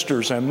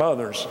sisters and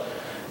mothers?"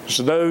 It's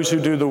those who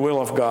do the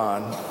will of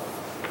God.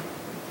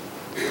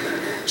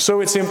 So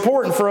it's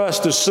important for us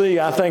to see,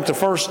 I think the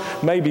first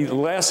maybe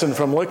lesson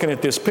from looking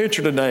at this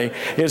picture today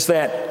is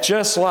that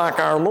just like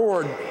our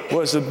Lord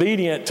was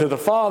obedient to the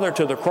Father,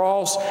 to the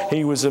cross,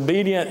 he was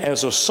obedient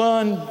as a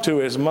son to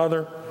his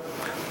mother.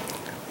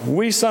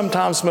 We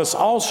sometimes must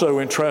also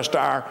entrust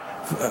our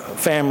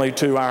family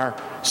to our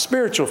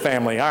spiritual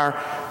family. Our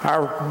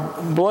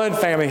blood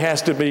family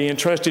has to be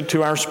entrusted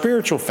to our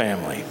spiritual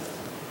family.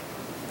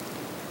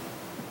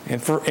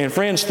 And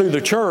friends, through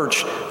the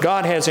church,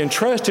 God has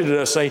entrusted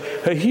us a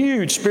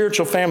huge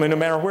spiritual family no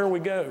matter where we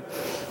go.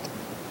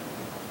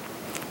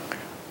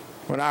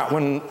 When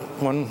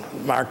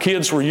our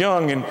kids were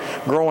young and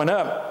growing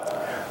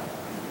up,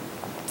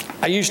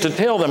 I used to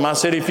tell them, I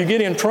said, if you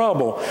get in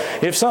trouble,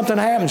 if something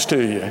happens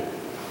to you,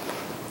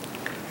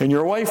 and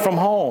you're away from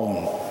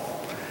home,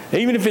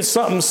 even if it's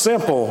something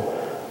simple,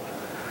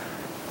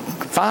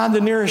 find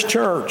the nearest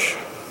church.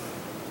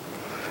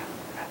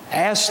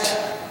 Ask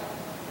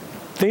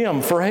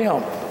them for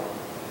help.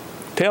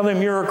 Tell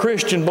them you're a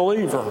Christian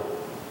believer.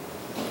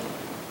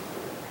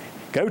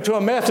 Go to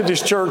a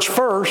Methodist church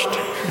first.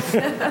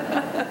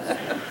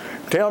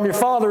 Tell them your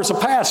father's a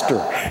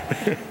pastor.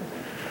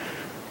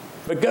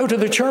 But go to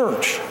the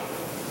church.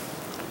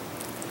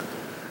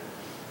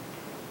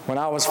 When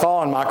I was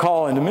following my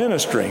call into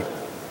ministry,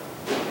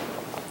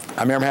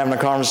 I remember having a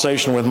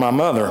conversation with my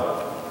mother.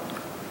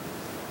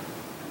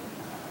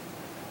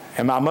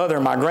 And my mother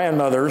and my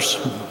grandmothers,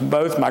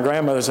 both my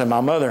grandmothers and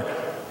my mother,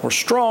 were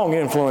strong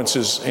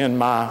influences in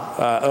my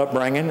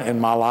upbringing, in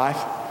my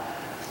life.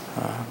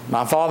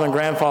 My father and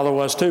grandfather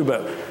was too,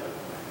 but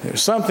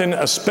there's something,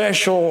 a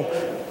special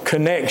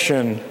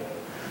connection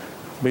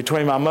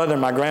between my mother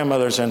and my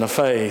grandmothers and the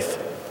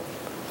faith.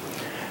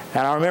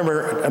 And I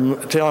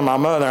remember telling my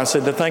mother, I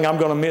said, the thing I'm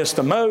going to miss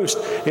the most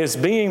is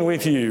being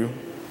with you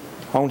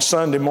on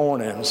Sunday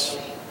mornings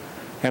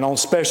and on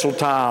special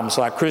times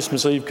like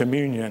Christmas Eve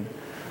communion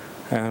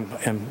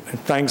and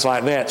things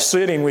like that,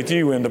 sitting with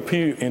you in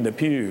the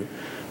pew,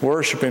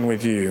 worshiping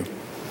with you.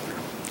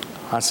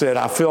 I said,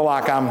 I feel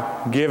like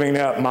I'm giving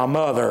up my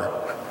mother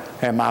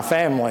and my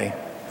family.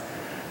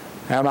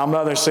 And my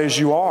mother says,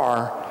 you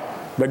are,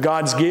 but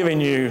God's giving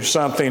you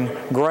something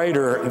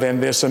greater than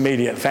this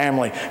immediate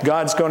family.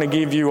 God's going to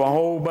give you a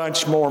whole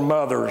bunch more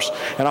mothers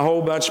and a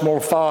whole bunch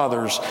more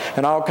fathers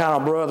and all kind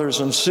of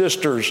brothers and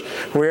sisters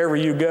wherever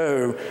you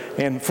go,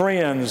 and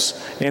friends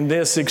in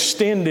this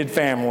extended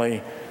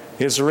family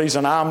is the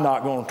reason I'm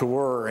not going to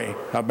worry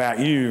about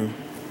you.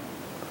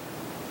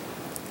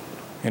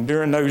 And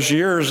during those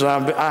years,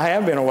 I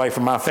have been away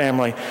from my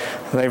family.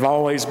 They've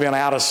always been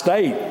out of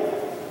state.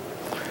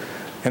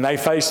 And they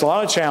faced a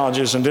lot of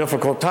challenges and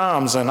difficult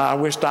times, and I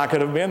wished I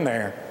could have been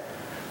there.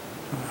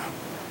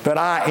 But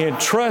I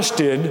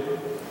entrusted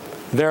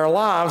their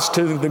lives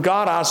to the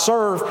God I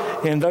serve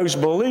and those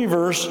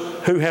believers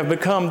who have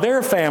become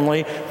their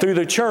family through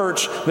the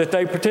church that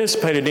they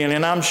participated in.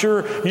 And I'm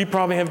sure you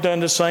probably have done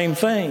the same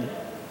thing.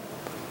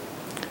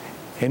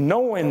 And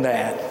knowing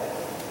that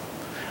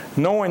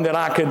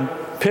I could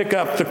pick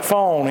up the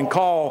phone and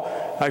call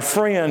a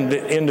friend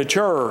in the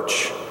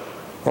church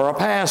or a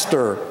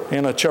pastor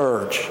in a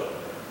church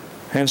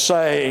and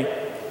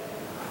say,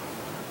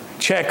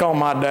 check on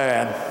my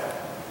dad,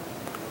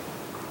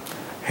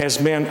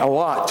 has meant a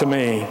lot to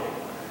me.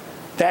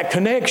 That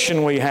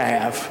connection we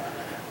have,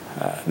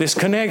 this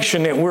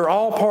connection that we're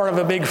all part of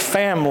a big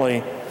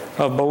family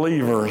of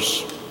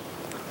believers,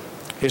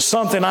 is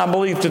something I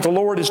believe that the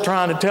Lord is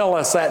trying to tell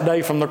us that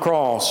day from the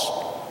cross.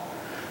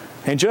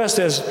 And just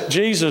as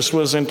Jesus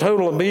was in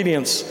total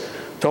obedience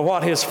to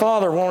what his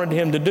Father wanted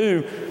him to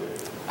do,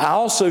 I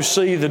also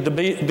see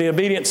the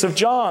obedience of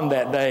John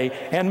that day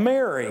and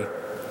Mary,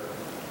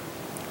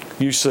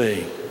 you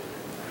see.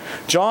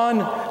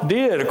 John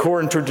did,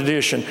 according to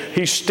tradition.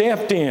 He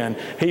stepped in.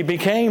 He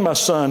became a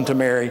son to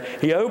Mary.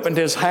 He opened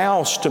his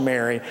house to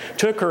Mary,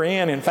 took her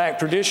in. In fact,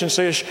 tradition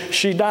says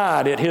she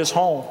died at his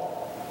home.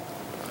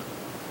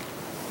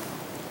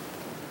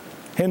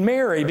 And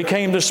Mary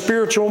became the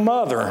spiritual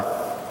mother,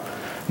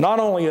 not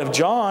only of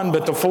John,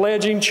 but the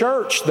fledgling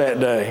church that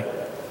day.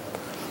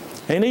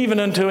 And even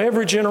unto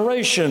every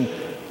generation,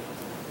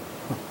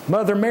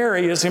 Mother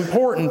Mary is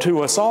important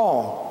to us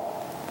all.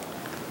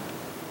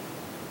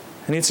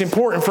 And it's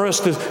important for us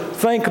to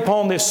think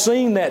upon this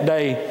scene that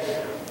day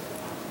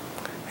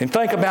and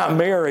think about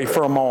Mary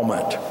for a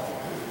moment.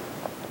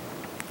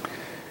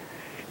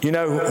 You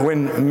know,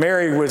 when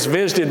Mary was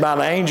visited by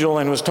the angel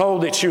and was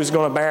told that she was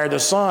going to bear the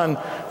Son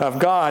of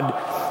God,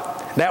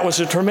 that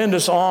was a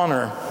tremendous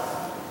honor.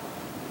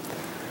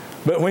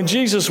 But when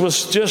Jesus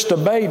was just a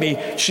baby,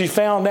 she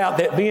found out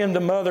that being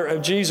the mother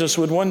of Jesus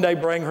would one day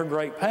bring her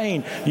great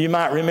pain. You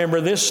might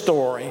remember this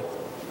story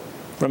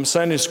from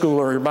Sunday school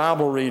or your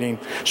Bible reading.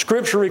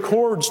 Scripture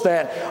records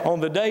that on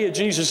the day of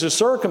Jesus'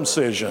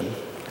 circumcision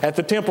at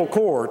the temple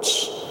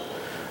courts,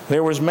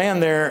 there was a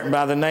man there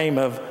by the name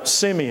of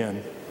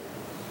Simeon.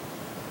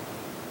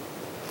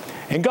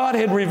 And God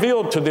had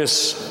revealed to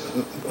this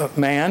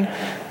man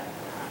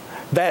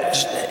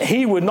that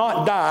he would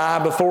not die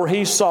before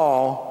he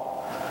saw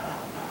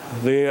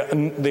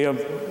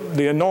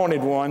the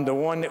anointed one, the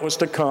one that was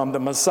to come, the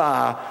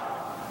Messiah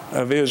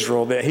of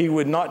Israel, that he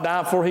would not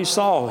die before he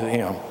saw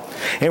him.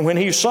 And when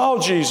he saw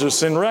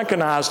Jesus and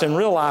recognized and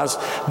realized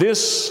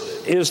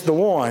this is the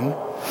one,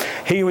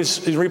 he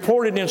was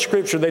reported in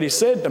Scripture that he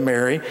said to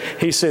Mary,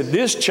 he said,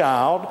 this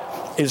child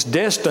is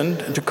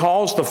destined to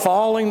cause the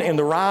falling and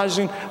the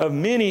rising of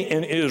many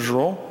in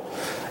Israel,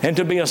 and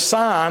to be a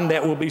sign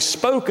that will be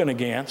spoken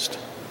against,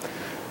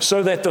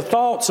 so that the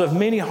thoughts of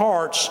many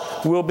hearts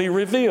will be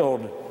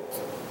revealed.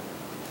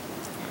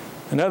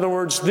 In other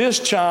words, this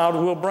child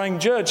will bring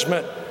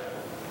judgment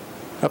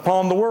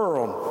upon the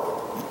world.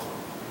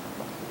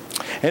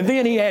 And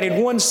then he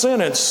added one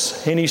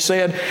sentence, and he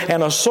said,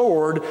 and a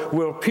sword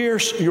will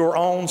pierce your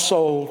own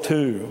soul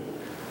too.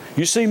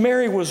 You see,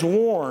 Mary was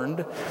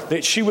warned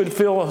that she would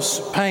feel a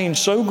pain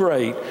so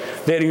great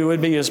that it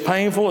would be as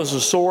painful as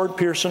a sword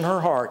piercing her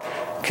heart.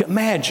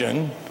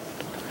 Imagine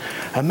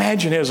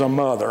as a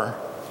mother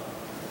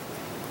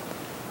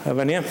of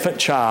an infant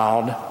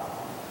child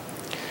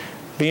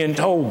being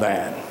told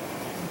that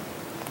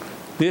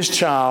this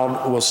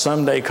child will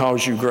someday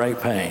cause you great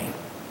pain.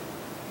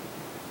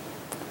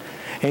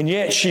 And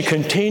yet she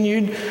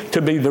continued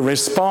to be the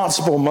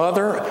responsible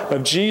mother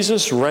of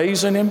Jesus,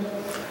 raising him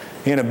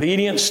in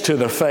obedience to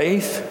the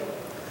faith,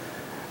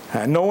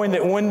 knowing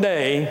that one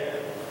day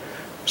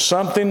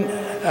Something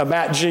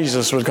about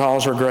Jesus would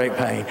cause her great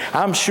pain.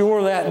 I'm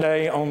sure that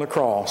day on the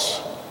cross,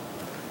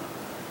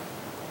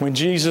 when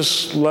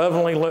Jesus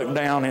lovingly looked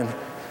down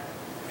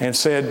and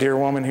said, "Dear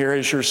woman, here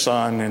is your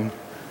son,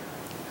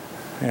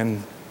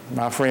 and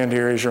my friend,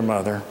 here is your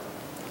mother,"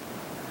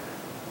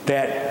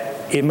 that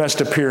it must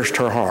have pierced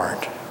her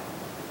heart.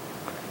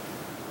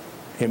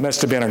 It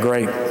must have been a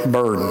great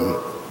burden.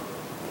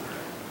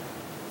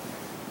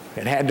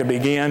 It had to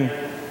begin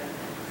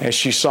as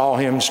she saw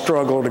him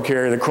struggle to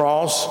carry the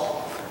cross,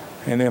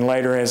 and then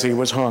later as he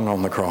was hung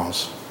on the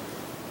cross.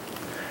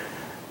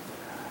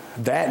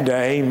 That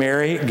day,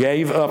 Mary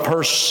gave up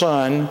her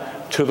son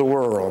to the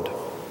world.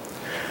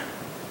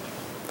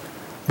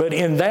 But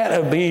in that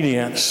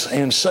obedience,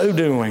 in so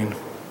doing,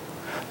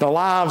 the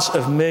lives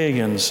of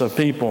millions of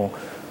people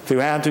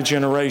throughout the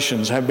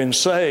generations have been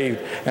saved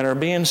and are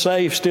being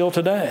saved still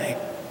today.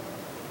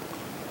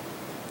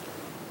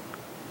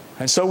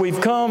 And so we've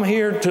come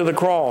here to the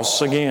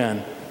cross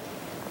again.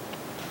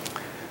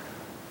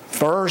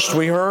 First,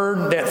 we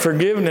heard that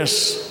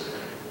forgiveness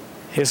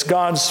is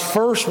God's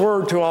first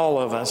word to all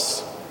of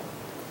us.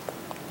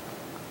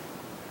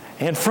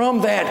 And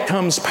from that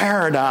comes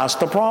paradise,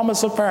 the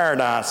promise of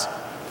paradise.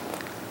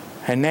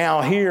 And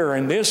now here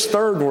in this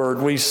third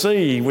word,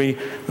 we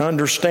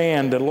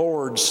understand the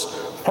Lord's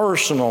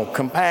personal,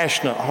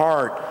 compassionate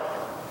heart,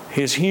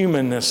 His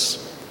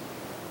humanness,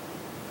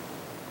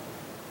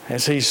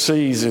 as He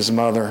sees His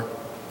mother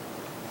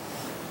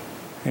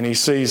and He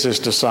sees His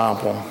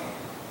disciple,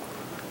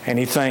 and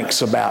He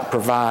thinks about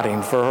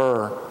providing for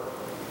her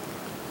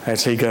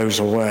as He goes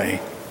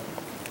away.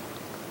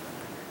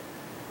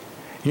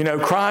 You know,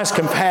 Christ's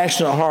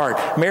compassionate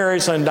heart,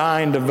 Mary's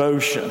undying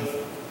devotion,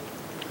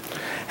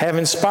 have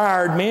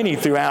inspired many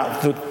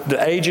throughout the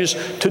ages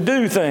to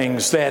do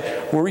things that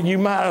you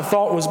might have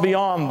thought was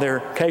beyond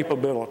their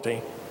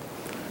capability.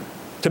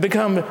 To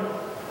become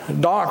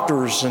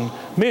doctors and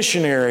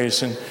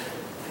missionaries and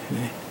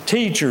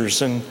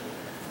teachers and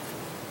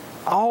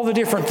all the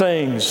different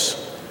things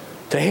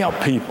to help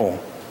people,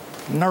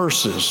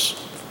 nurses.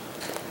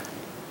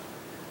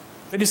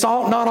 But it's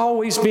not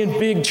always been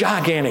big,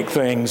 gigantic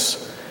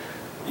things.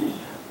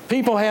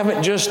 People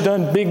haven't just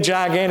done big,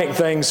 gigantic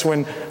things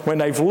when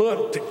they've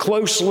looked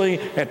closely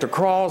at the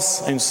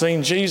cross and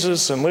seen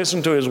Jesus and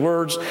listened to His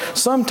words.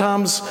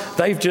 Sometimes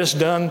they've just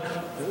done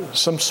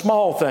some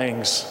small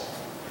things,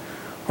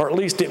 or at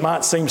least it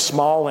might seem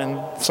small in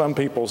some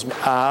people's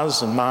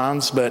eyes and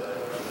minds, but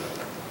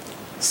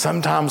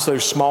sometimes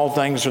those small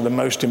things are the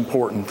most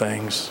important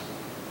things.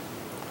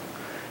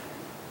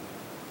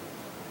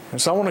 And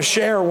so I want to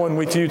share one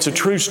with you. It's a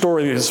true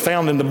story that is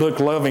found in the book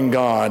Loving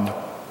God.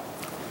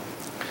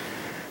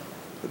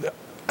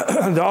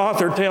 The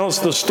author tells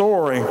the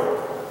story of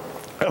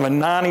a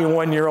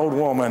 91-year-old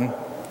woman,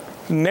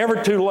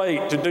 never too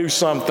late to do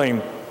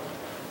something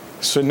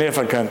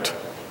significant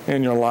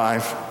in your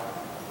life.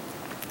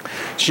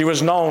 She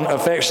was known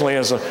affectionately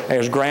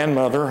as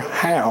Grandmother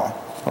Howe,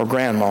 or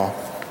Grandma.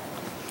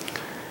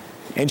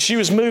 And she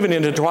was moving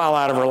into the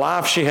twilight of her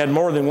life. She had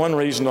more than one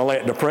reason to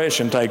let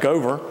depression take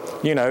over,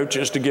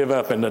 just to give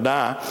up and to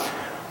die.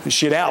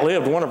 She had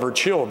outlived one of her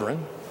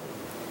children.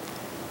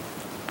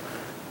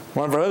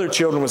 One of her other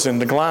children was in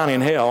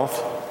declining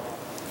health.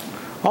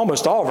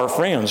 Almost all of her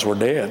friends were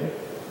dead.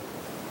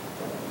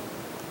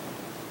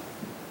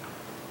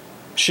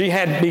 She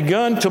had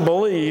begun to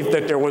believe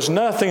that there was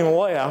nothing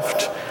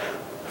left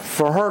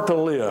for her to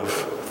live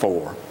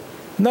for.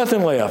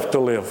 Nothing left to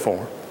live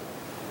for.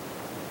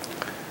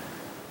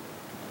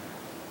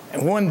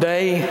 And one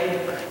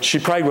day, she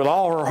prayed with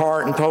all her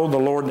heart and told the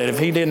Lord that if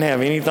He didn't have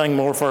anything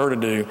more for her to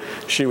do,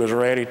 she was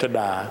ready to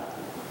die.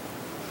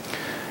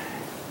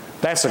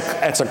 That's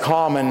a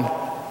common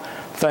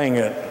thing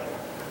that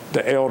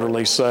the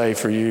elderly say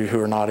for you who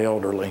are not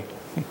elderly.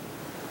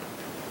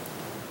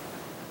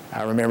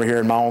 I remember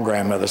hearing my own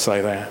grandmother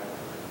say that.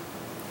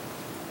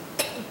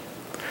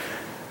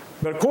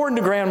 But according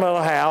to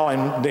Grandmother Howe,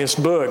 in this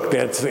book,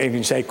 that's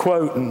a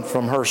quote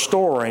from her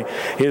story,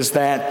 is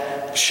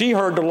that she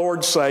heard the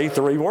Lord say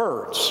 3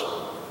 words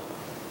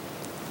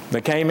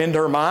that came into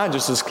her mind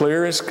just as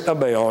clear as a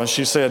bell. And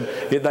she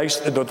said,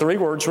 the 3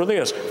 words were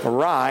this: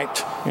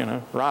 write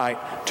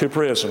to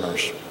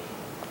prisoners.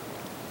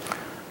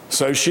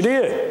 So she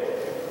did.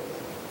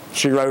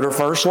 She wrote her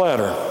first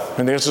letter,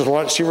 and this is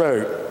what she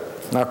wrote.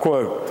 And I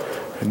quote,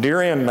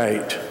 "Dear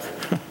inmate,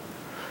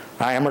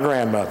 I am a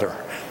grandmother.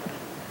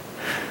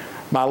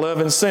 My love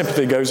and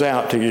sympathy goes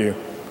out to you.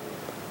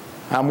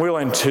 I'm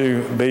willing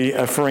to be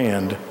a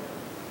friend.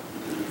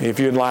 If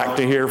you'd like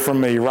to hear from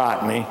me,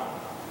 write me,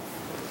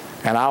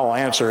 and I will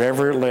answer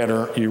every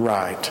letter you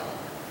write."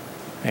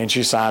 And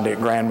she signed it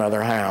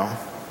Grandmother Howe.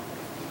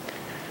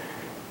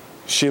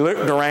 She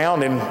looked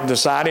around and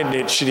decided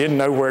that she didn't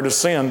know where to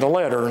send the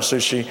letter, so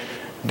she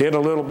did a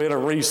little bit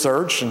of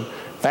research and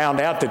found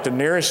out that the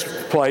nearest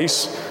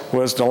place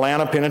was the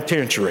Atlanta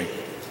Penitentiary.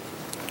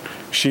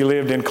 She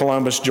lived in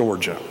Columbus,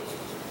 Georgia.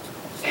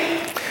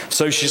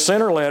 So she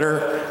sent her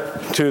letter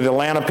to the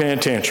Atlanta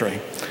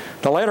Penitentiary.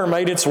 The letter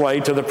made its way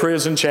to the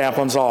prison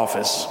chaplain's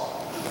office.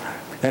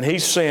 And he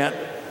sent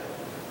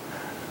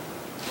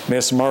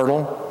Miss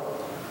Myrtle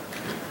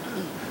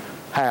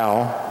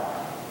Howe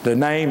the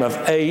name of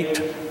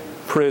 8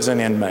 prison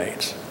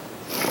inmates.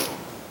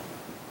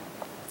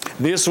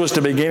 This was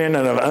the beginning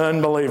of an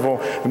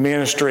unbelievable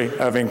ministry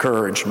of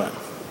encouragement.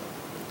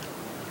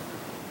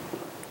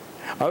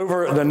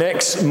 Over the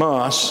next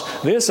months,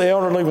 this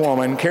elderly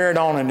woman carried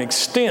on an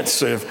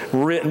extensive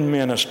written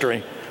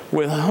ministry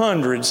with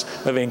hundreds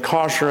of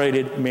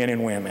incarcerated men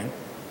and women.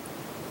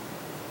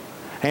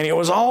 And it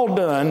was all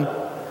done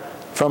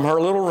from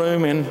her little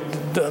room in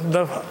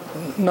the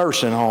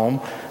nursing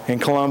home in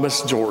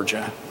Columbus,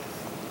 Georgia.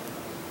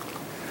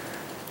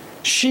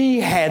 She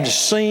had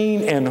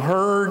seen and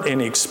heard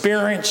and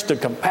experienced the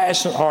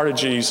compassionate heart of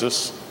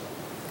Jesus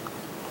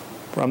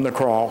from the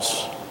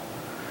cross.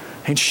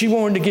 And she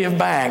wanted to give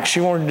back.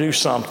 She wanted to do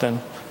something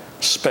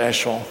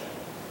special.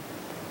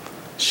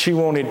 She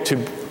wanted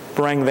to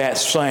bring that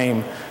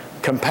same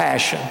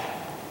compassion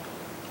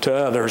to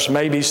others.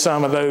 Maybe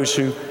some of those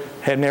who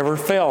had never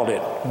felt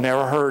it,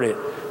 never heard it,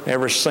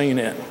 never seen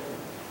it.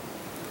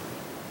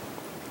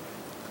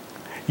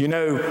 You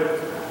know,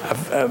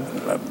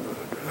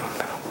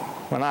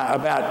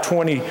 about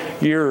 20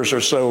 years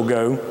or so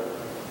ago,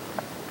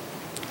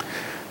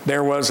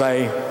 there was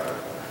a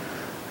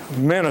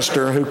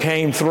minister who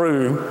came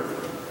through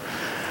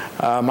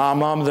my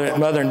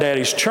mother and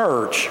daddy's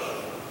church,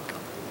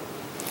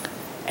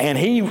 and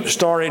he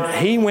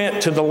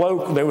went to the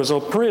local, there was a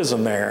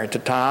prison there at the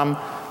time,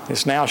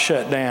 it's now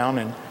shut down,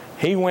 and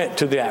he went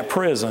to that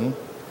prison,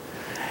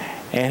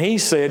 and he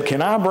said,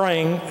 "Can I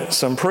bring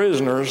some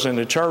prisoners in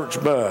the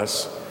church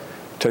bus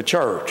to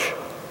church?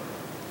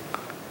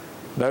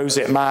 Those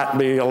that might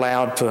be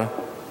allowed to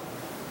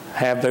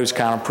have those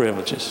kind of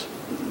privileges."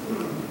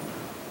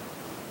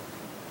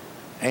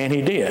 And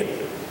he did.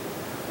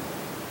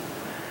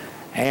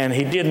 And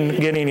he didn't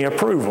get any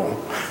approval.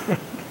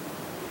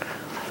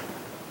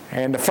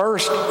 And the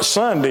first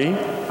Sunday,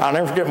 I'll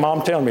never forget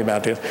Mom telling me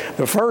about this.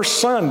 The first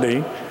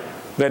Sunday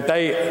that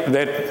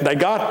they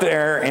got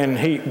there, and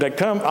they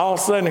come, all of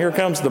a sudden here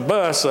comes the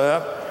bus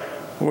up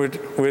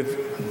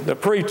with the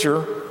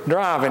preacher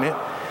driving it,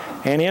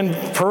 and in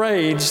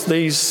parades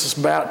these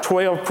about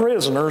 12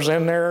 prisoners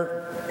in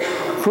their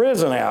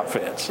prison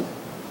outfits.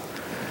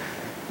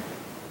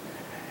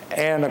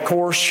 And of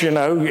course, if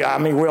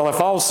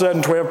all of a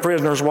sudden 12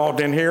 prisoners walked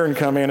in here and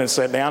come in and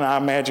sat down, I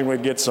imagine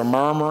we'd get some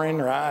murmuring,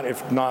 right?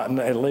 If not,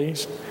 at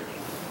least.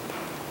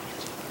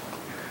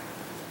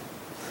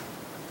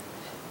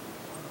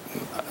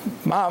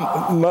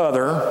 My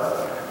mother,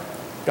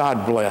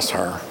 God bless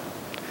her,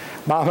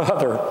 my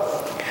mother,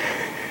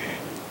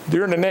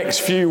 during the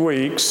next few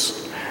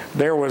weeks,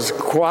 there was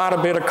quite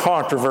a bit of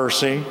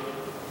controversy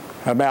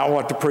about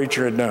what the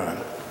preacher had done.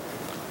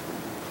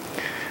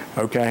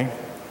 Okay?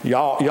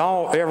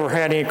 Y'all ever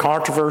had any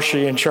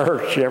controversy in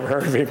church? You ever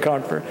heard of any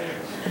controversy?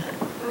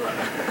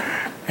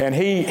 And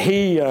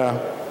he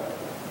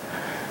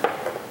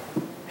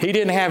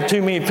didn't have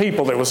too many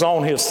people that was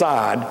on his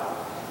side,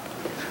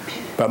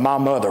 but my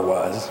mother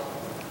was.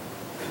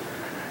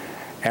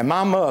 And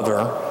my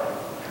mother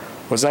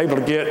was able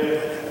to get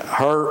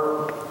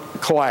her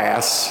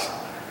class,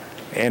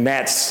 and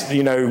that's,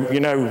 you know,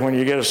 when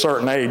you get a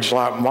certain age,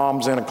 like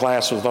Mom's in a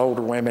class with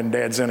older women,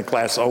 Dad's in a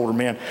class with older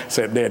men,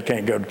 except Dad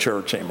can't go to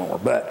church anymore.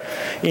 But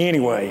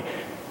anyway,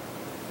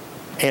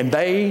 and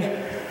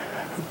they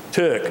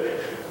took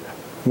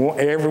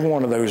every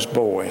one of those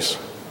boys,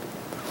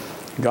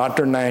 got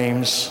their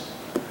names,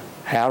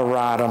 how to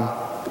write them,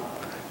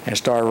 and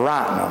started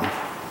writing them.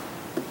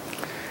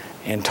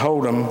 And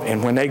told them,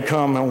 and when they'd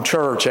come on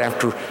church,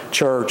 after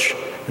church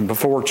and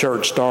before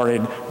church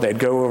started, they'd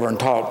go over and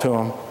talk to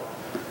them,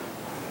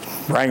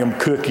 bring them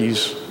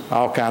cookies,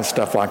 all kinds of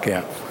stuff like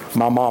that.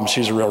 My mom,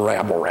 she's a real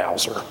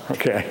rabble-rouser,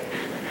 okay?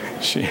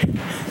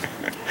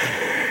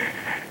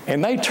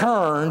 And they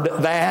turned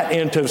that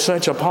into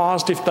such a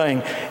positive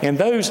thing. And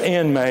those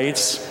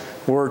inmates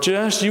were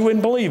just, you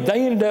wouldn't believe,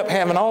 they ended up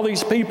having all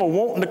these people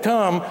wanting to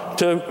come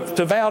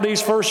to Valdez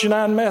First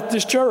United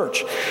Methodist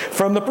Church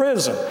from the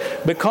prison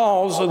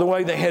because of the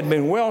way they had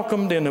been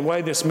welcomed and the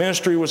way this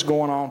ministry was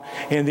going on.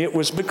 And it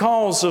was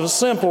because of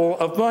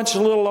a bunch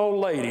of little old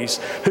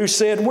ladies who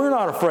said, "We're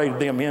not afraid of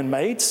them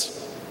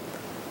inmates.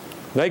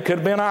 They could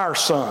have been our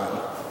son.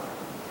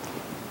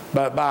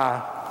 But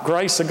by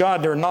grace of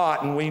God, they're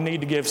not, and we need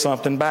to give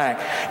something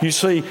back." You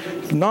see,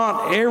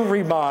 not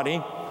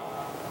everybody,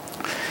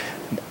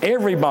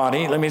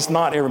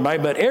 not everybody,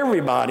 but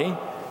everybody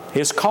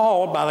is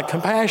called by the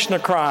compassion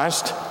of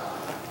Christ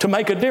to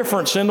make a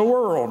difference in the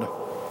world.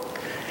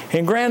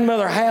 And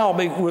Grandmother Howe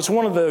was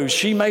one of those.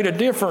 She made a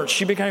difference.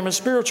 She became a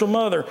spiritual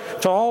mother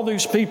to all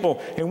these people.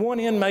 And one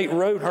inmate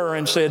wrote her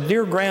and said,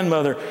 "Dear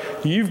grandmother,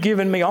 you've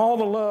given me all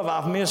the love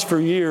I've missed for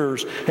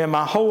years, and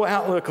my whole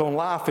outlook on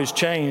life has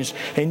changed,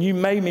 and you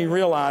made me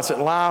realize that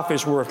life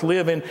is worth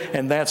living,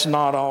 and that's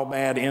not all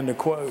bad," end of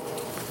quote.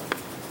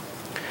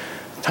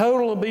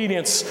 Total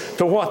obedience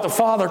to what the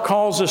Father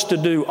calls us to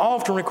do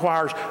often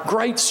requires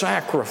great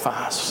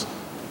sacrifice.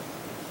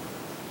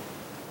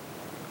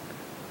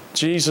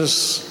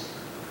 Jesus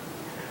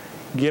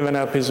giving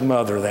up his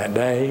mother that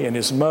day, and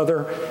his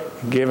mother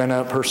giving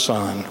up her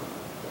son.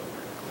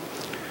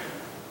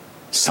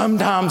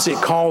 Sometimes it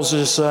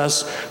causes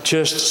us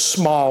just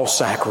small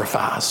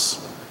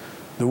sacrifice.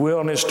 The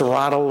willingness to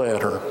write a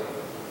letter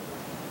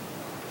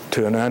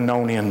to an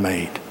unknown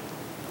inmate.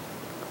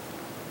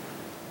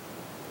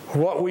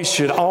 What we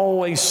should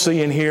always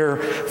see and hear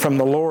from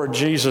the Lord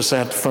Jesus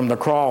from the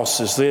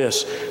cross is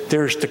this: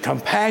 there's the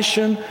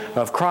compassion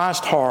of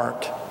Christ's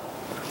heart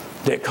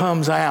that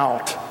comes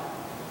out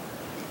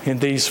in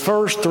these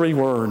first three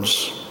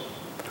words: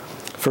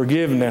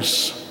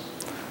 forgiveness,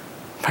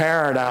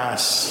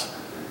 paradise,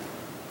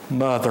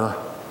 mother.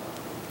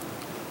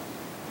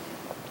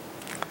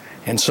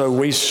 And so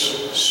we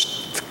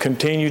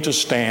continue to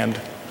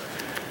stand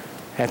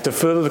at the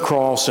foot of the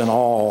cross in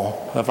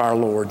awe of our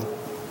Lord,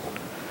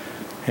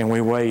 and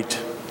we wait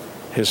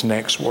his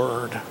next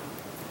word.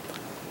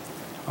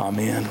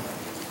 Amen.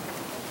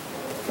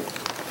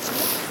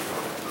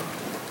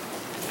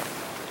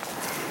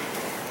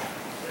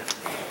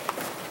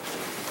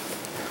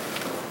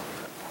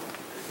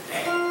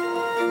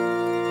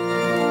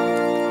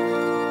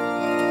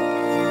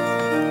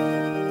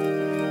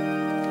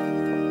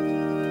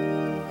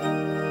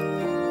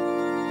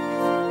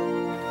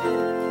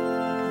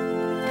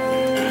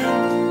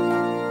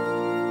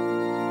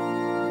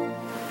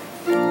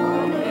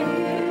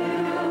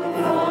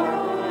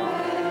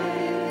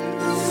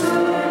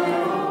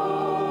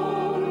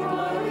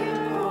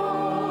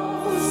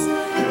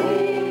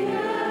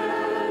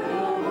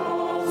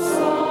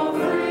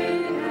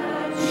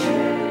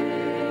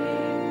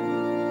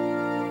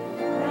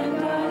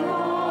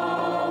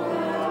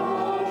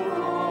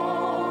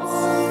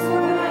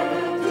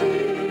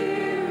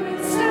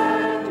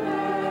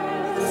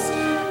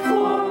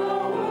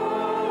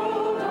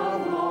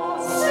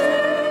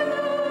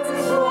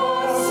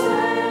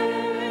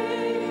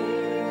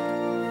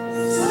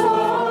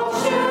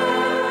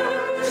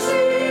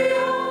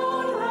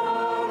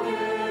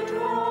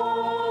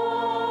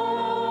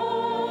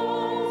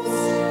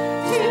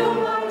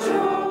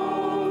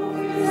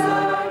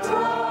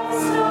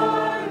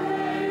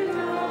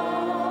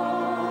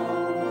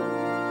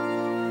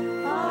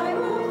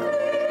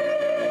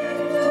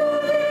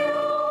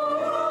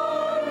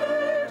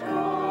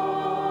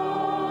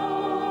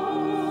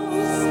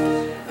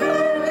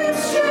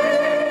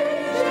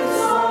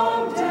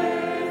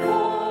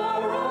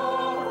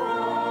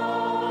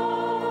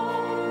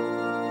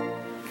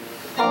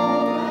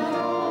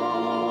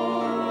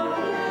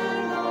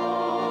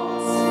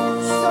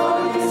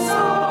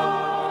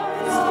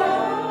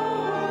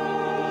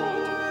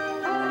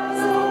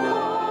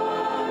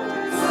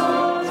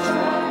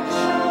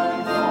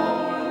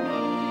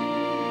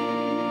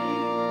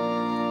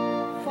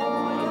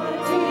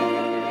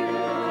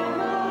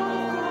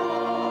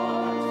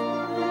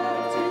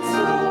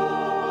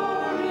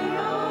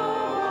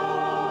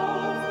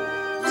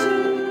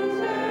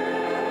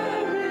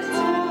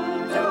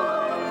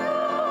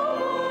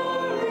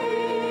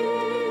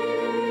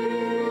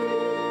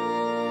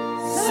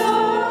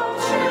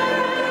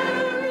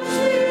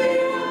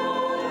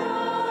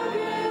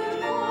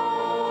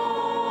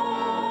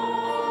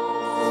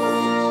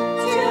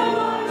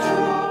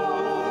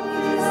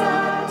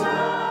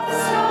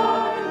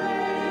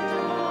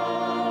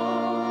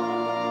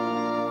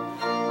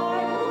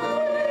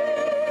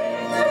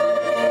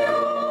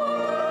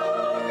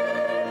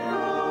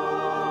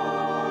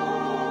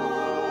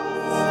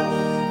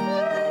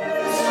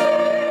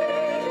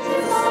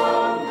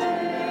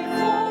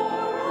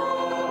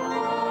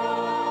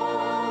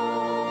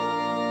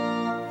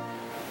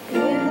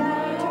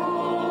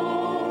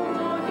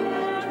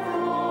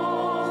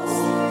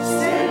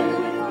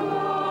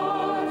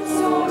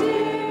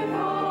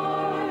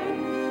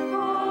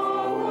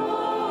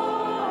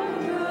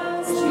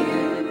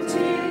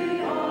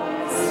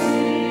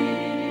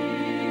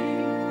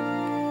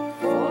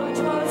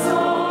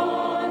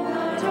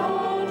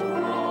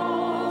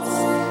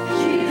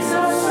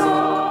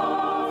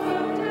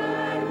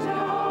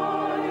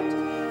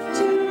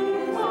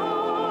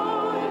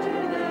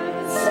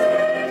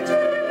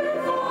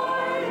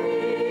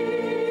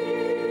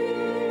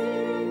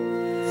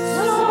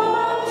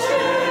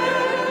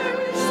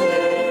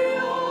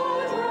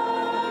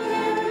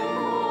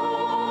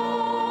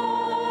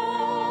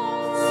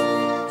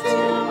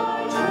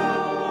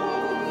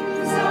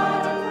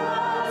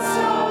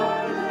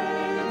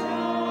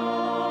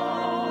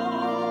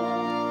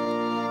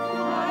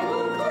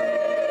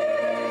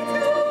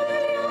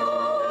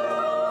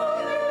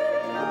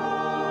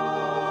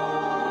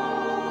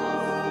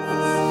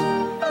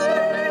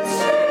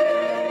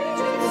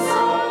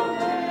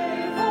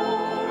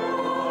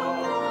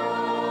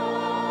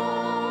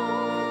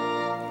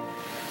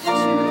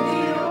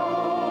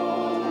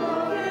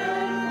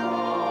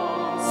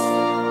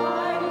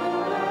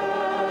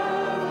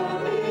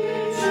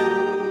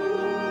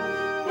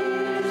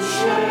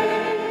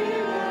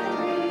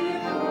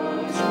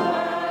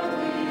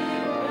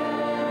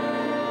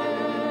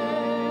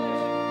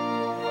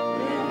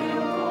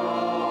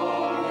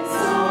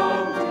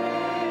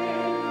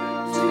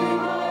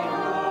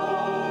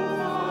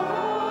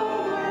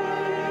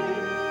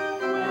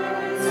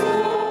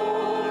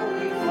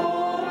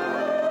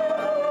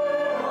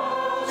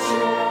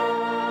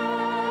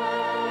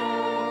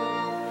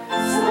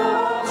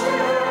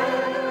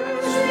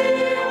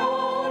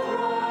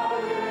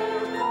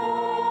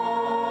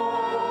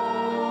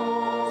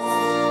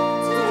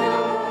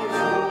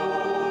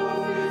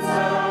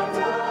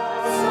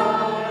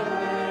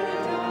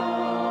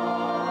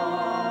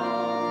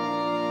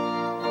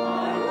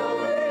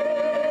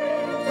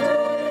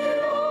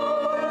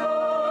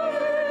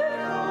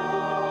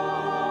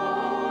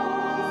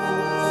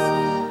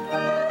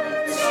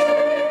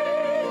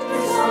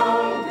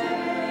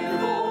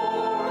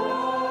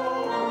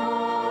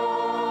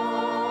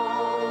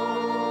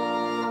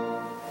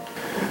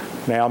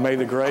 Now may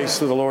the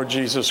grace of the Lord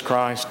Jesus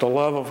Christ, the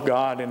love of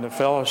God, and the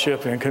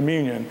fellowship and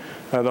communion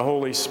of the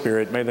Holy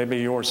Spirit, may they be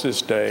yours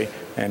this day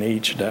and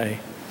each day.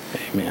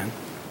 Amen.